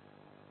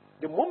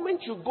 The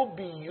moment you go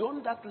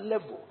beyond that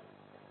level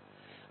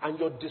and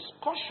your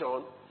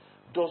discussion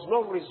does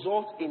not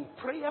result in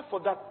prayer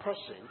for that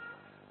person,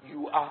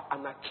 you are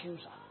an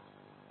accuser.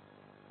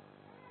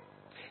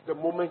 The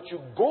moment you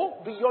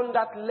go beyond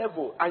that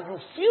level and you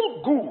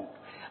feel good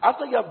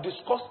after you have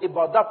discussed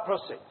about that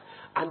person,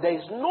 and there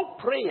is no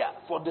prayer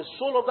for the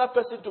soul of that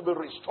person to be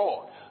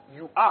restored,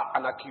 you are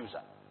an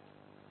accuser.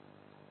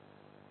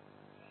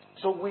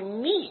 So we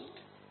need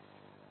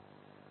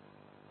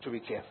to be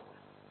careful.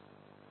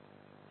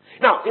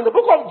 Now, in the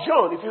book of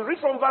John, if you read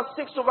from verse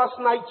 6 to verse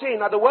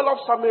 19, at the well of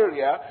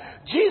Samaria,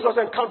 Jesus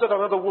encountered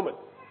another woman.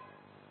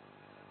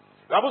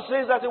 The Bible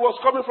says that he was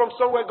coming from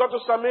somewhere, got to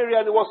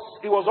Samaria, and he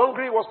was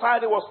hungry, he was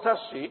tired, he was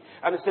thirsty,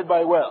 and he stayed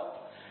by a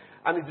well.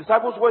 And his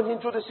disciples went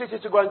into the city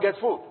to go and get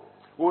food.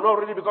 We will not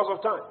read it because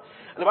of time.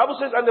 And the Bible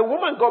says, and the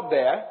woman got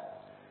there,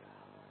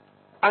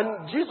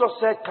 and Jesus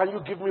said, can you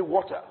give me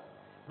water?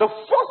 The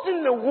first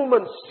thing the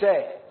woman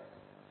said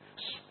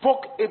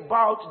spoke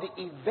about the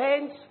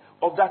events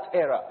of that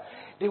era.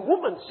 The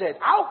woman said,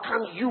 how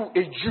can you,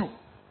 a Jew,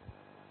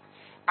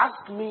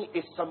 ask me,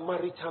 a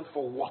Samaritan,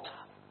 for water?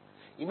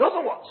 In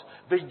other words,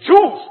 the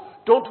Jews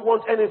don't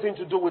want anything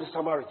to do with the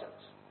Samaritans.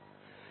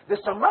 The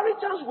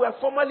Samaritans were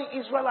formerly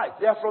Israelites.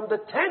 They are from the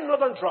 10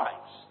 northern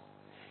tribes.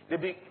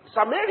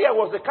 Samaria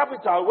was the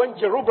capital when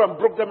Jeroboam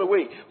broke them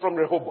away from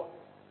Rehoboam.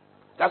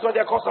 That's why they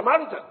are called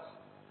Samaritans.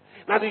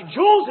 Now the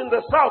Jews in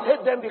the south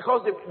hate them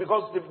because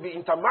they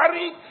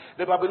intermarried,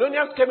 the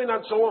Babylonians came in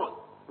and so on.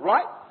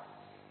 Right?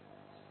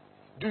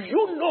 Do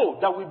you know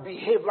that we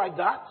behave like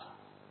that?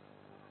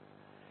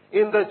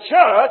 In the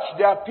church,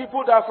 there are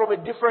people that are from a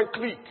different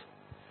clique.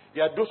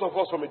 There are those of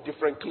us from a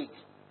different clique.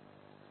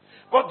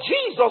 But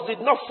Jesus did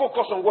not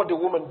focus on what the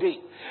woman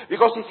did.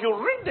 Because if you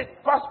read the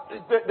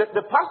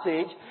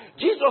passage,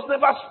 Jesus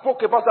never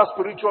spoke about that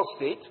spiritual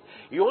state.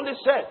 He only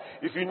said,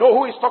 if you know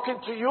who is talking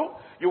to you,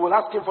 you will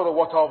ask him for the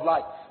water of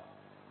life.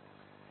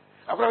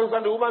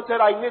 After the woman said,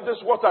 I need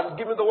this water,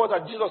 give me the water.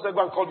 Jesus said,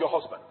 go and call your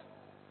husband.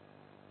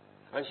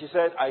 And she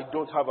said, I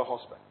don't have a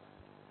husband.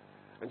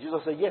 And Jesus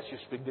said, yes, you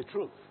speak the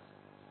truth.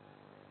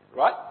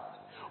 Right?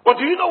 But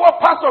do you know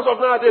what pastors of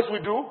nowadays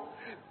will do?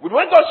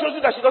 When God shows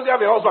you that she doesn't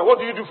have a husband, what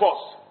do you do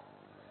first?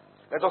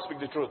 Let us speak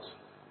the truth.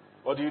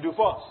 What do you do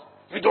first?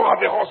 You don't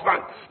have a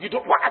husband.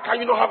 Why can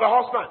you not have a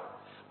husband?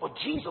 But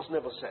Jesus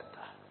never said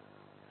that.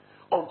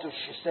 Until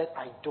she said,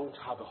 I don't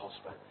have a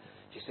husband.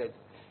 She said,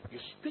 you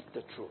speak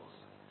the truth.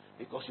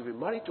 Because you've been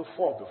married to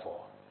 4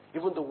 before.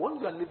 Even the one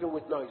you are living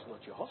with now is not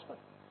your husband.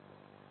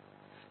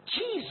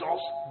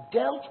 Jesus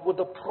dealt with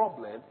the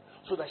problem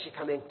so that she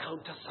can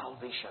encounter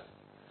salvation.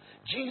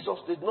 Jesus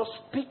did not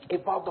speak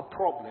about the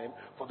problem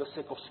for the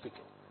sake of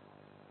speaking.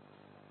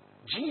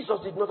 Jesus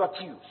did not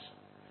accuse.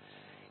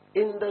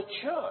 In the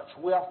church,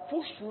 we have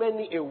pushed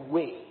many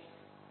away.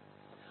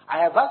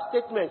 I have asked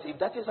statements, if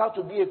that is how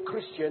to be a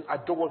Christian, I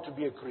don't want to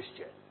be a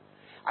Christian.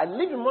 I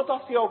live in mortal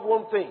fear of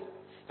one thing,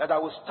 that I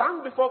will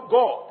stand before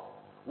God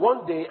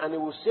one day and he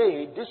will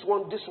say, this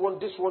one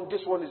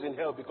is in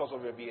hell because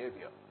of your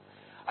behavior.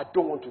 I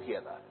don't want to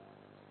hear that.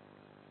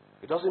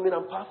 It doesn't mean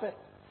I'm perfect.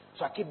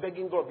 So I keep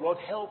begging God, Lord,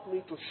 help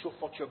me to show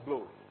forth your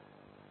glory.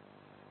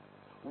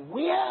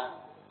 Where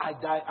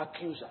are thy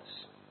accusers?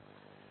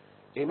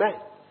 Amen.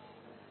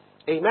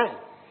 Amen.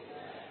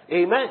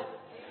 Amen.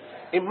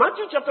 In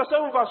Matthew chapter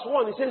 7 verse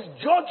 1, it says,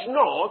 judge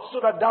not so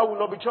that thou will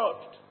not be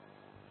judged.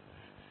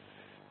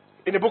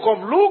 In the book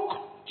of Luke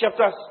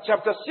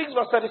chapter 6,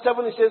 verse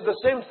 37, it says the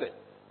same thing.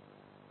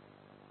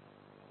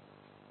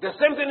 The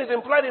same thing is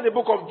implied in the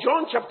book of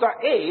John, chapter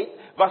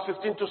 8, verse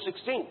 15 to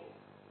 16.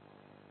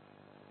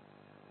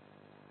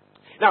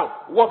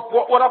 Now,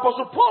 what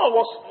Apostle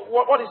Paul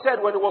what he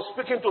said when he was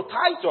speaking to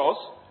Titus,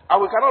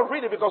 and we cannot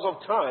read it because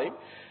of time,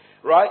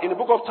 right? In the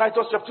book of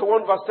Titus, chapter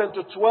 1, verse 10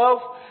 to 12,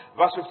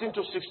 verse 15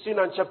 to 16,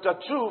 and chapter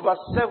 2,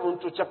 verse 7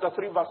 to chapter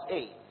 3, verse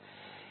 8.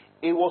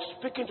 He was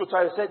speaking to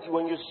Titus, said,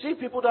 when you see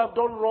people that have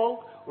done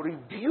wrong,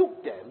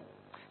 rebuke them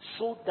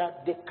so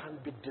that they can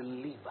be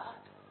delivered.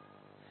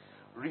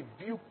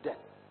 Rebuke them.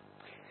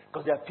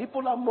 Because there are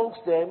people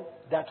amongst them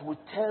that will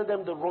tell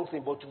them the wrong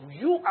thing. But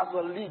you as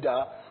a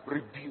leader,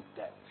 rebuke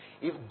them.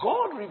 If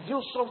God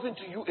reveals something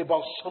to you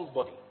about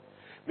somebody,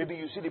 maybe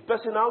you see the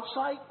person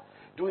outside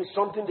doing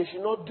something they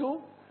should not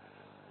do,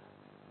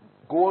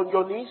 go on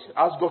your knees,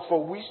 ask God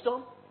for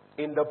wisdom.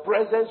 In the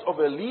presence of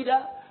a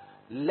leader,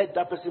 let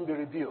that person be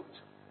rebuked.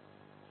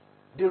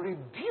 The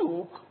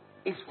rebuke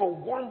is for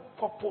one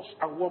purpose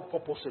and one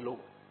purpose alone.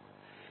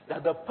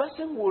 That the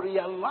person will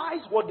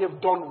realize what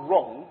they've done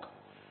wrong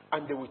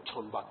and they will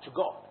turn back to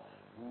God.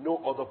 No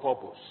other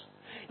purpose.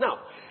 Now,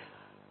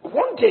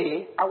 one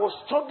day I was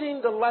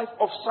studying the life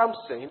of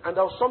Samson, and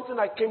there was something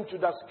I came to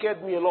that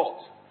scared me a lot.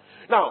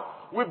 Now,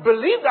 we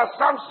believe that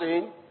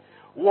Samson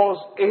was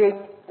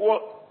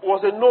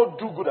a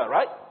no-do-gooder,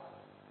 right?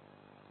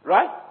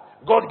 Right?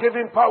 God gave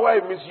him power,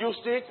 he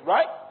misused it,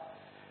 right?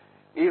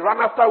 He ran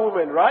after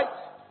women, right?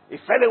 He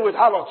fell in with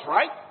harlots,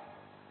 right?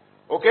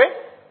 Okay?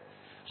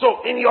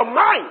 So, in your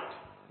mind,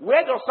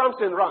 where does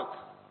Samson rank?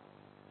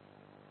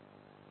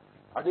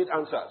 I need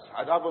answers.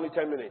 I have only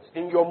 10 minutes.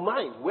 In your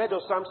mind, where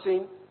does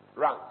Samson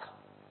rank?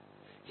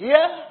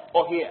 Here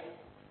or here?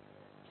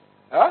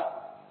 Huh?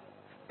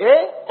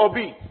 A or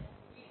B?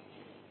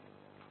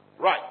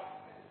 Right.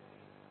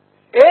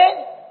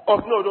 A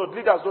or no,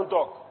 leaders don't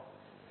talk.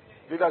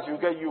 Leaders,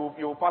 you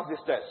will pass this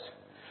test.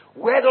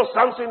 Where does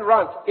Samson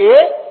rank? A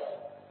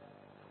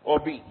or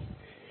B?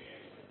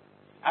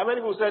 How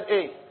many people said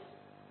A?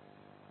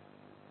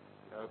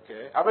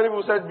 Okay. How many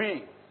people said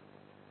B?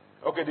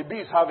 Okay, the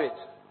B's have it.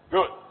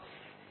 Good.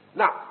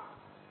 Now,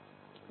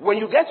 when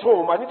you get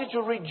home, I need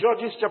you to read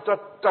Judges chapter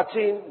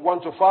 13,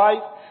 1 to 5,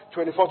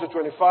 24 to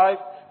 25,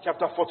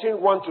 chapter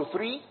 14, 1 to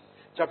 3,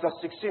 chapter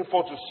 16,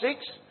 4 to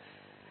 6,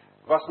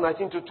 verse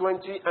 19 to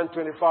 20, and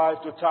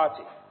 25 to 30.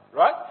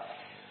 Right?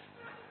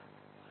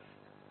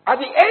 At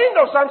the end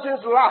of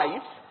Samson's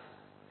life,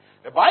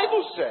 the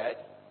Bible said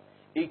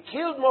he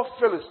killed more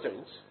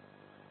Philistines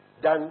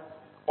than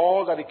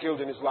all that he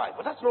killed in his life.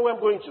 But that's not where I'm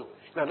going to.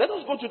 Now, let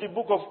us go to the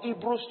book of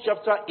Hebrews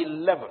chapter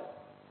 11,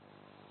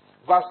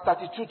 verse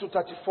 32 to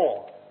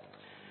 34.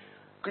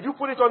 Could you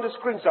put it on the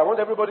screen, sir? I want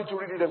everybody to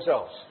read it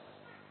themselves.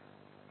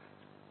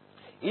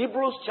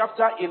 Hebrews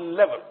chapter 11,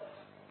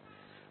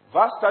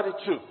 verse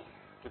 32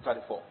 to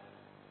 34.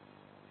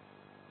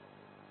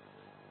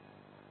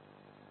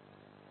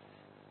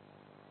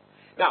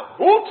 Now,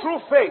 who through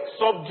faith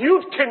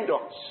subdued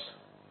kingdoms?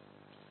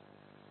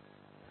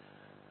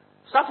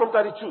 Start from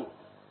 32.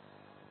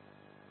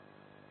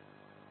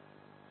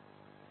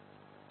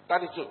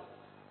 32.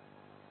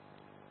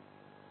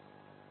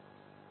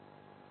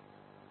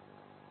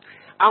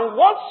 And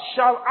what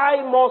shall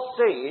I more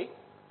say?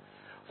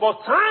 For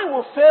time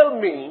will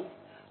fail me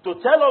to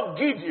tell of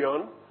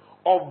Gideon,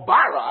 of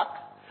Barak,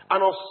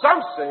 and of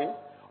Samson,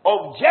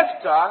 of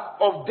Jephthah,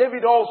 of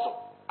David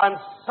also, and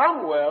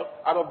Samuel,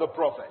 and of the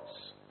prophets,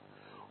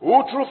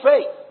 who through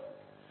faith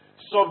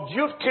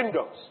subdued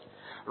kingdoms,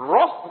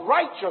 wrought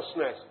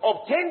righteousness,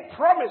 obtained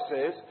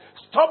promises,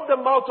 stopped the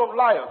mouth of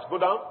lions. Go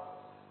down.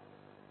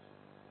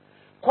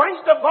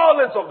 Quenched the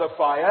violence of the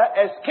fire,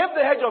 escaped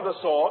the edge of the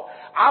sword,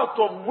 out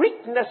of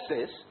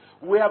weaknesses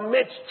were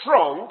made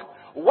strong,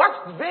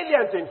 waxed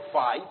valiant in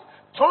fight,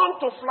 turned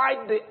to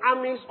flight the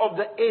armies of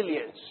the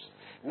aliens.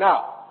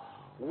 Now,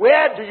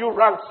 where do you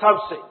rank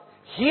Samson?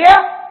 Here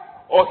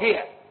or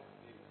here?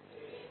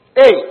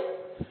 A.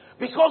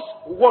 Because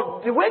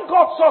the way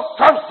God saw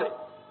Samson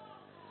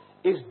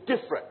is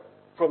different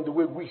from the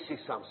way we see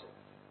Samson.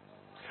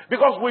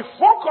 Because we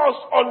focus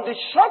on the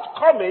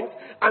shortcomings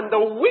and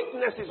the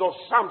weaknesses of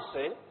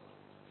Samson,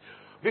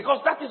 because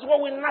that is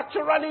what we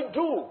naturally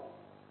do.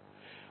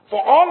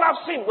 For all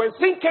I've seen, when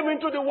sin came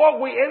into the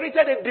world, we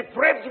inherited a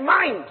depraved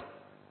mind.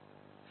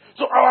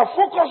 So our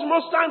focus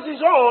most times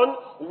is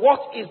on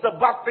what is the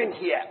bad thing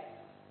here.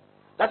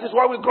 That is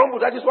why we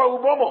grumble. That is why we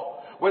murmur.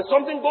 When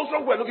something goes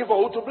wrong, we're looking for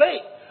who to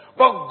blame.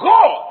 But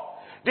God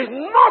did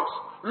not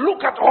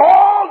look at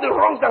all the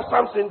wrongs that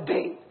Samson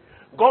did.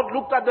 God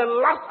looked at the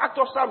last act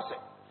of Samson.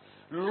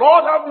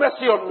 Lord, have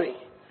mercy on me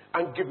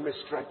and give me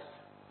strength.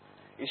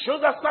 It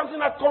shows that Samson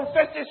had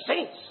confessed his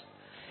sins.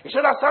 It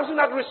shows that Samson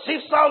had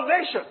received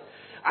salvation.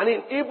 And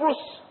in Hebrews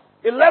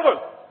 11,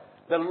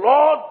 the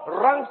Lord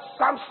ranked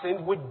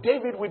Samson with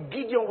David, with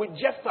Gideon, with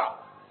Jephthah,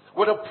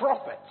 with the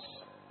prophets.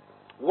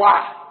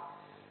 Why?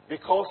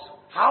 Because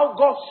how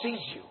God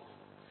sees you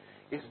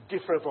is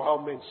different from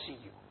how men see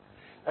you.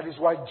 That is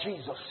why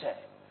Jesus said,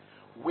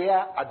 where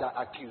are the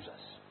accusers?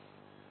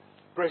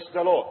 Praise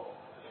the Lord.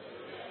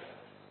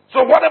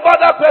 So what about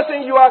that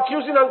person you are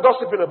accusing and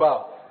gossiping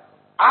about?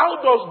 How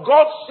does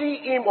God see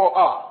him or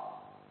her?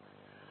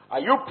 Are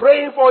you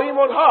praying for him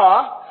or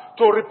her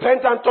to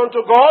repent and turn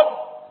to God?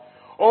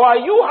 Or are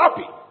you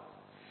happy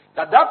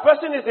that that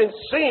person is in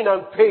sin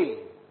and pain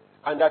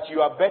and that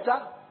you are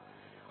better?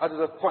 That is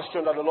a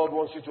question that the Lord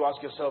wants you to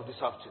ask yourself this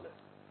afternoon.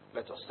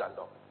 Let us stand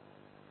up.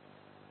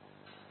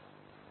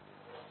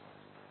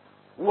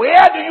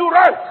 Where do you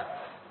rank?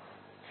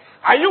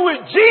 Are you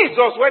with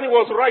Jesus when he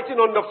was writing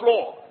on the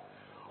floor?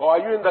 Or are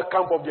you in the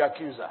camp of the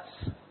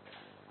accusers?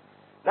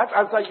 That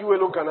answer you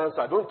alone can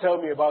answer. Don't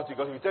tell me about it,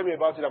 because if you tell me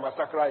about it, I must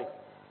start crying.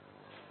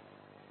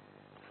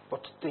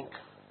 But think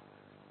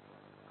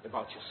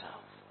about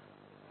yourself.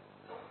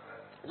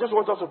 I just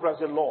want us to pray and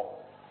say, Lord,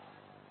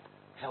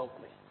 help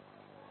me.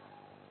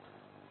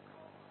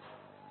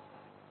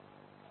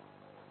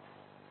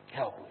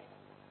 Help me.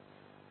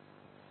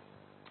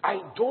 I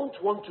don't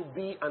want to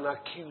be an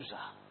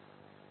accuser.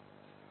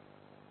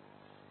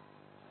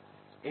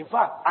 In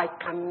fact, I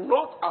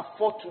cannot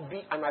afford to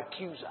be an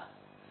accuser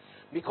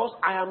because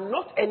I am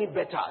not any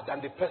better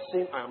than the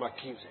person I am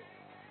accusing.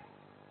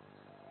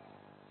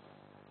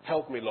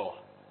 Help me, Lord.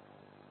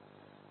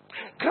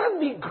 Grant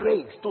me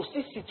grace to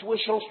see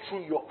situations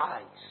through your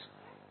eyes.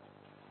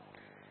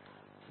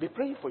 Be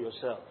praying for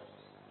yourself.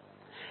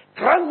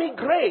 Grant me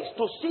grace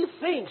to see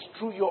things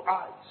through your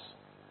eyes.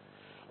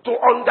 To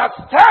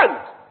understand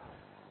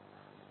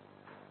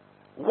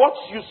what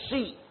you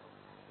see.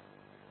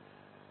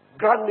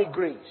 Grant me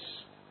grace.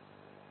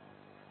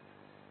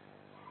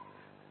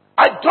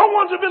 I don't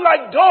want to be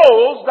like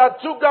those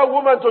that took that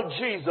woman to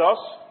Jesus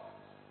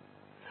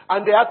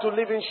and they had to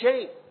live in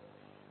shame.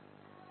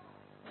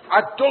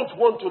 I don't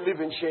want to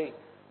live in shame.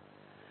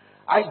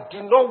 I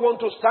do not want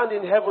to stand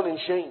in heaven in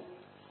shame.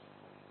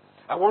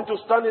 I want to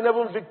stand in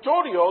heaven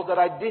victorious that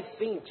I did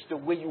things the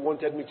way you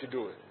wanted me to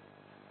do it.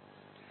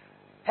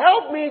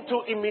 Help me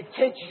to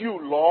imitate you,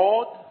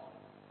 Lord.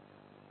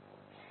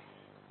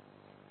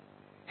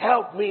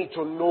 Help me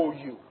to know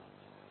you.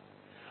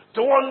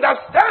 To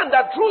understand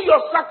that through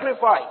your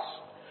sacrifice,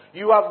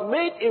 you have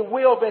made a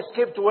way of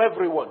escape to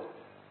everyone.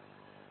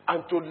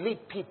 And to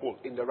lead people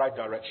in the right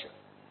direction.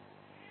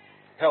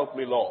 Help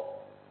me, Lord.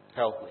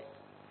 Help me.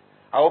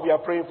 I hope you are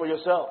praying for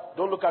yourself.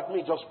 Don't look at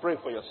me, just pray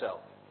for yourself.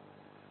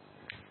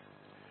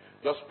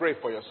 Just pray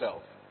for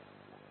yourself.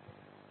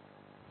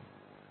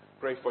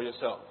 Pray for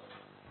yourself.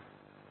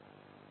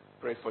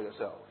 Pray for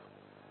yourself.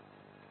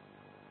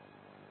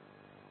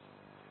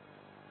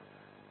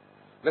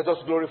 Let us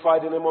glorify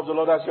the name of the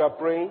Lord as you are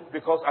praying,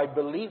 because I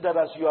believe that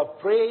as you have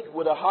prayed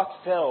with a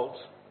heartfelt,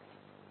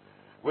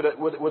 with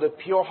a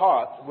pure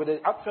heart, with a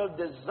heartfelt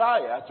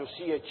desire to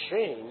see a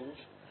change,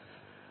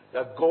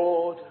 that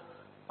God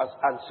has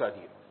answered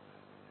you.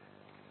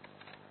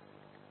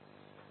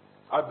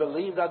 I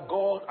believe that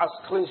God has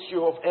cleansed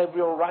you of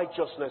every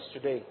unrighteousness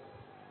today.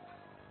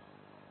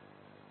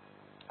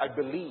 I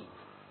believe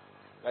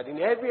that in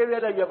every area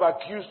that you have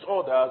accused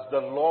others, the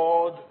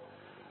Lord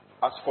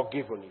has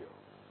forgiven you.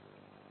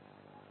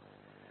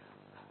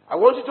 I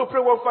want you to pray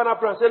one final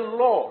prayer and say,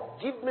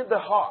 Lord, give me the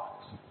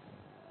heart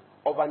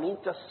of an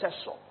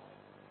intercessor.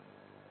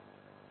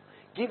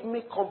 Give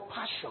me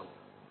compassion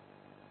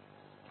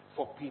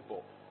for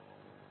people.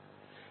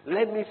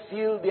 Let me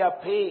feel their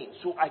pain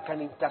so I can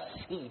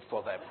intercede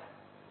for them.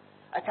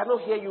 I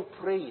cannot hear you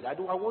pray. I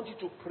want you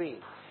to pray.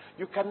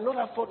 You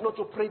cannot afford not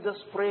to pray this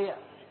prayer.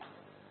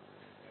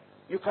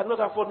 You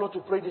cannot afford not to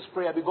pray this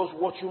prayer, because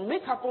what you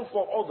make happen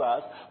for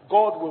others,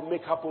 God will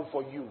make happen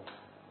for you.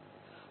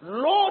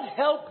 Lord,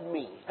 help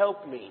me.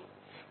 Help me.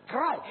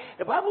 Cry.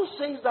 The Bible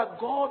says that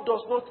God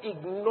does not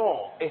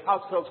ignore a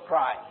heartfelt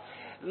cry.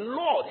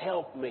 Lord,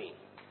 help me.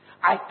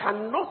 I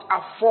cannot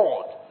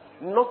afford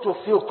not to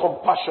feel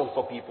compassion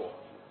for people.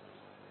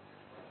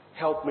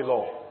 Help me,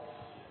 Lord.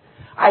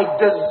 I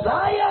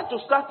desire to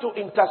start to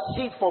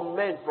intercede for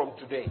men from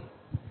today,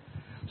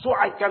 so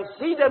I can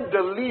see them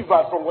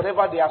delivered from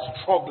whatever they are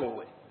struggling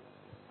with.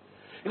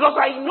 Because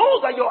I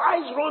know that your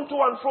eyes run to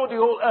and fro the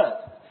whole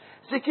earth,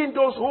 seeking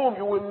those whom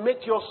you will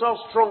make yourself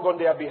strong on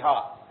their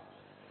behalf.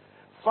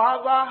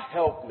 Father,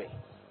 help me.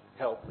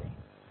 Help me.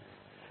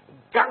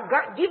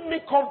 Give me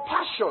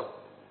compassion.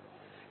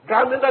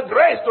 Grant me the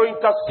grace to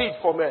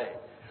intercede for men.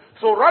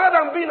 So rather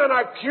than being an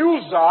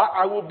accuser,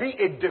 I will be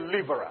a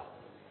deliverer.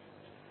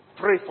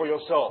 Pray for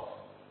yourself.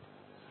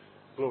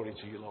 Glory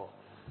to you, Lord.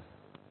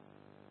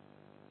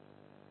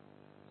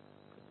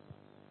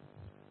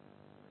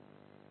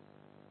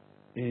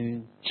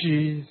 In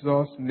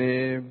Jesus'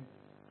 name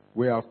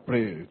we have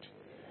prayed.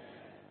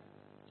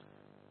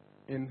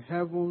 In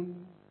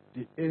heaven,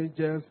 the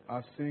angels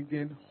are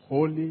singing,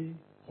 holy,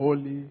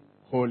 holy,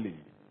 holy.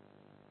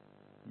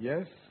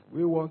 Yes,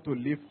 we want to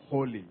live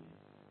holy.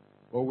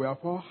 But we have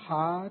all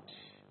heard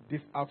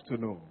this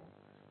afternoon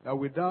that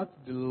without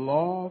the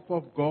love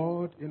of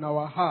God in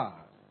our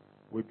heart,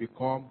 we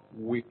become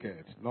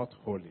wicked, not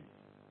holy.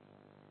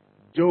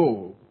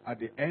 Job, at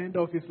the end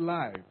of his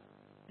life,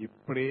 he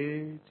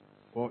prayed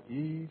for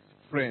his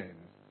friends.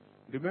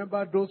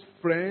 Remember, those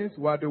friends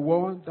were the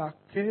ones that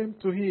came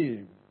to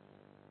him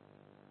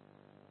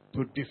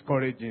to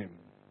discourage him.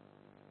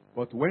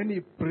 But when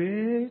he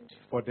prayed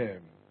for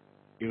them,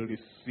 he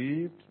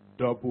received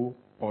double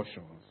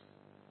portions.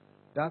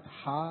 That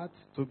heart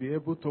to be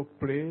able to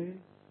pray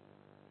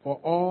for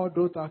all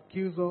those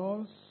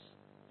accusers,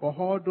 for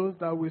all those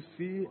that we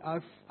see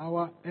as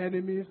our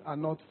enemies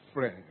and not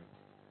friends,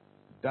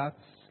 that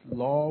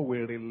law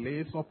will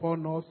release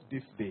upon us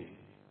this day.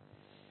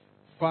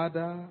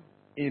 Father,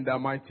 in the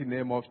mighty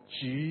name of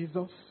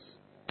Jesus,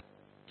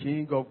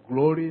 King of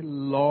glory,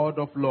 Lord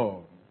of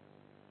lords,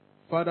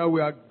 Father,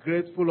 we are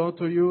grateful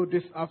unto you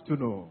this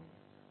afternoon.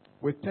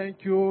 We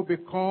thank you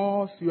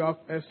because you have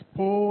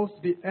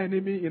exposed the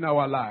enemy in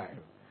our life.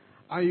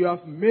 And you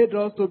have made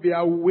us to be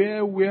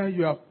aware where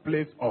you have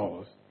placed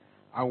us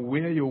and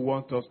where you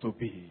want us to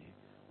be.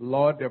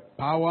 Lord, the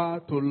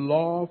power to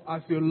love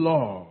as you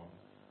love.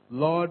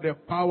 Lord, the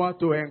power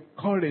to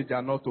encourage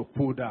and not to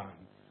pull down.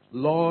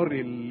 Lord,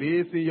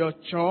 release in your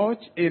church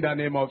in the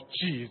name of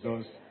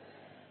Jesus.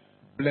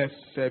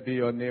 Blessed be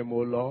your name, O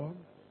Lord.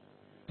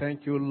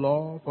 Thank you,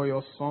 Lord, for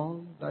your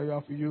son that you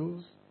have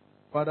used.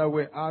 Father,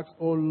 we ask,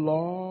 O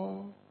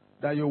Lord,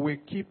 that you will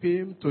keep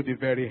him to the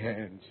very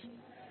end.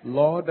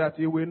 Lord, that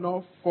he will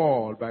not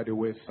fall by the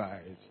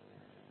wayside.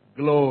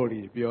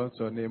 Glory be unto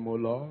your name, O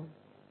Lord.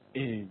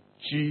 In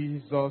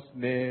Jesus'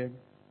 name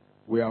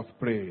we have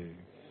prayed.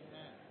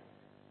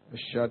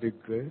 Share the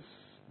grace.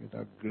 May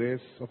the grace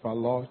of our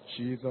Lord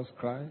Jesus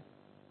Christ,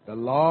 the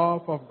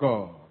love of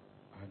God,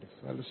 and the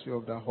fellowship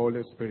of the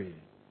Holy Spirit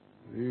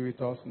be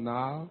with us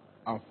now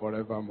and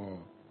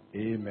forevermore.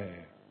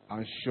 Amen.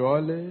 And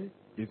surely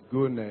his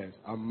goodness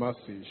and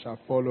mercy shall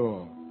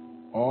follow us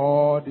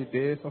all the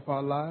days of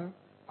our life,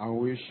 and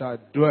we shall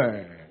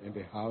dwell in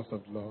the house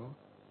of the Lord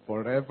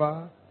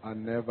forever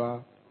and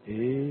ever.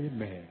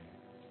 Amen.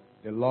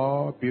 The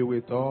Lord be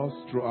with us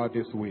throughout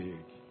this week.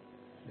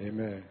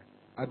 Amen.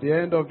 At the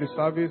end of the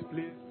service,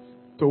 please,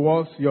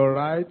 towards your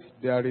right,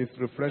 there is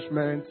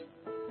refreshment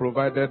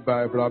provided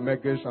by Brother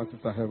Megesh and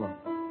Sister Heaven.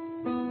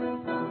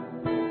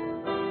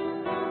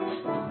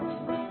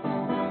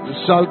 You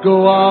shall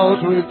go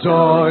out with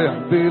joy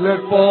and be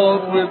led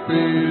forth with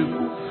peace.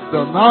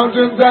 The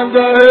mountains and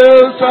the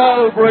hills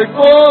shall break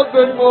forth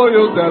before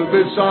you. There'll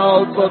be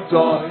shouts of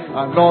joy,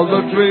 and all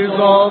the trees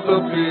of the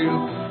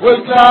field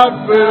will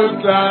clap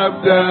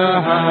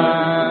their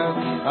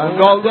hands.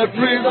 And all the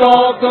trees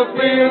of the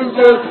fields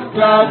will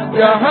clap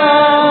their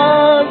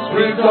hands.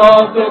 Trees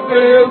of the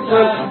fields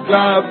will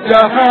clap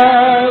their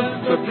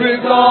hands. The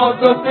trees of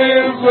the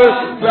fields will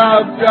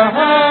clap their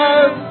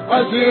hands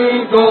as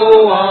you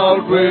go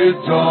out with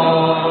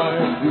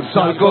joy. You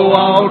shall go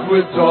out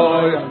with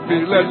joy and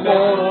be led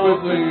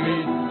forth with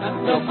me.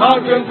 The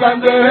mountains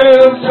and the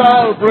hills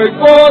shall break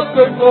forth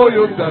before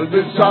you. There'll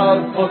be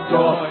shouts of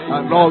joy,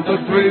 and all the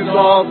trees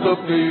of the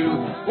field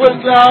will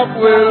clap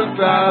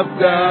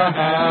their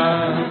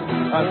hands.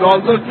 And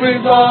all the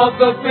trees of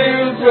the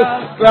field will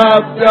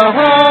clap their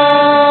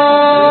hands.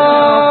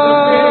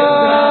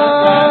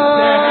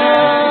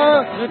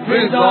 The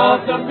trees of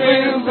the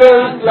field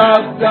will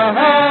clap their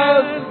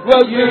hands.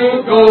 Will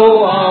you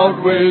go out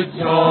with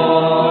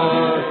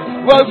joy?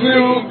 Will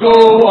you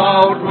go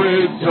out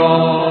with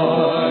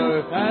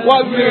joy?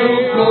 Will you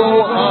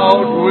go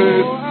out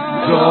with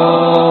joy?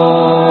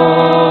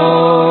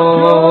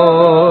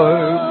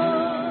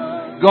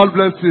 God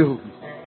bless you.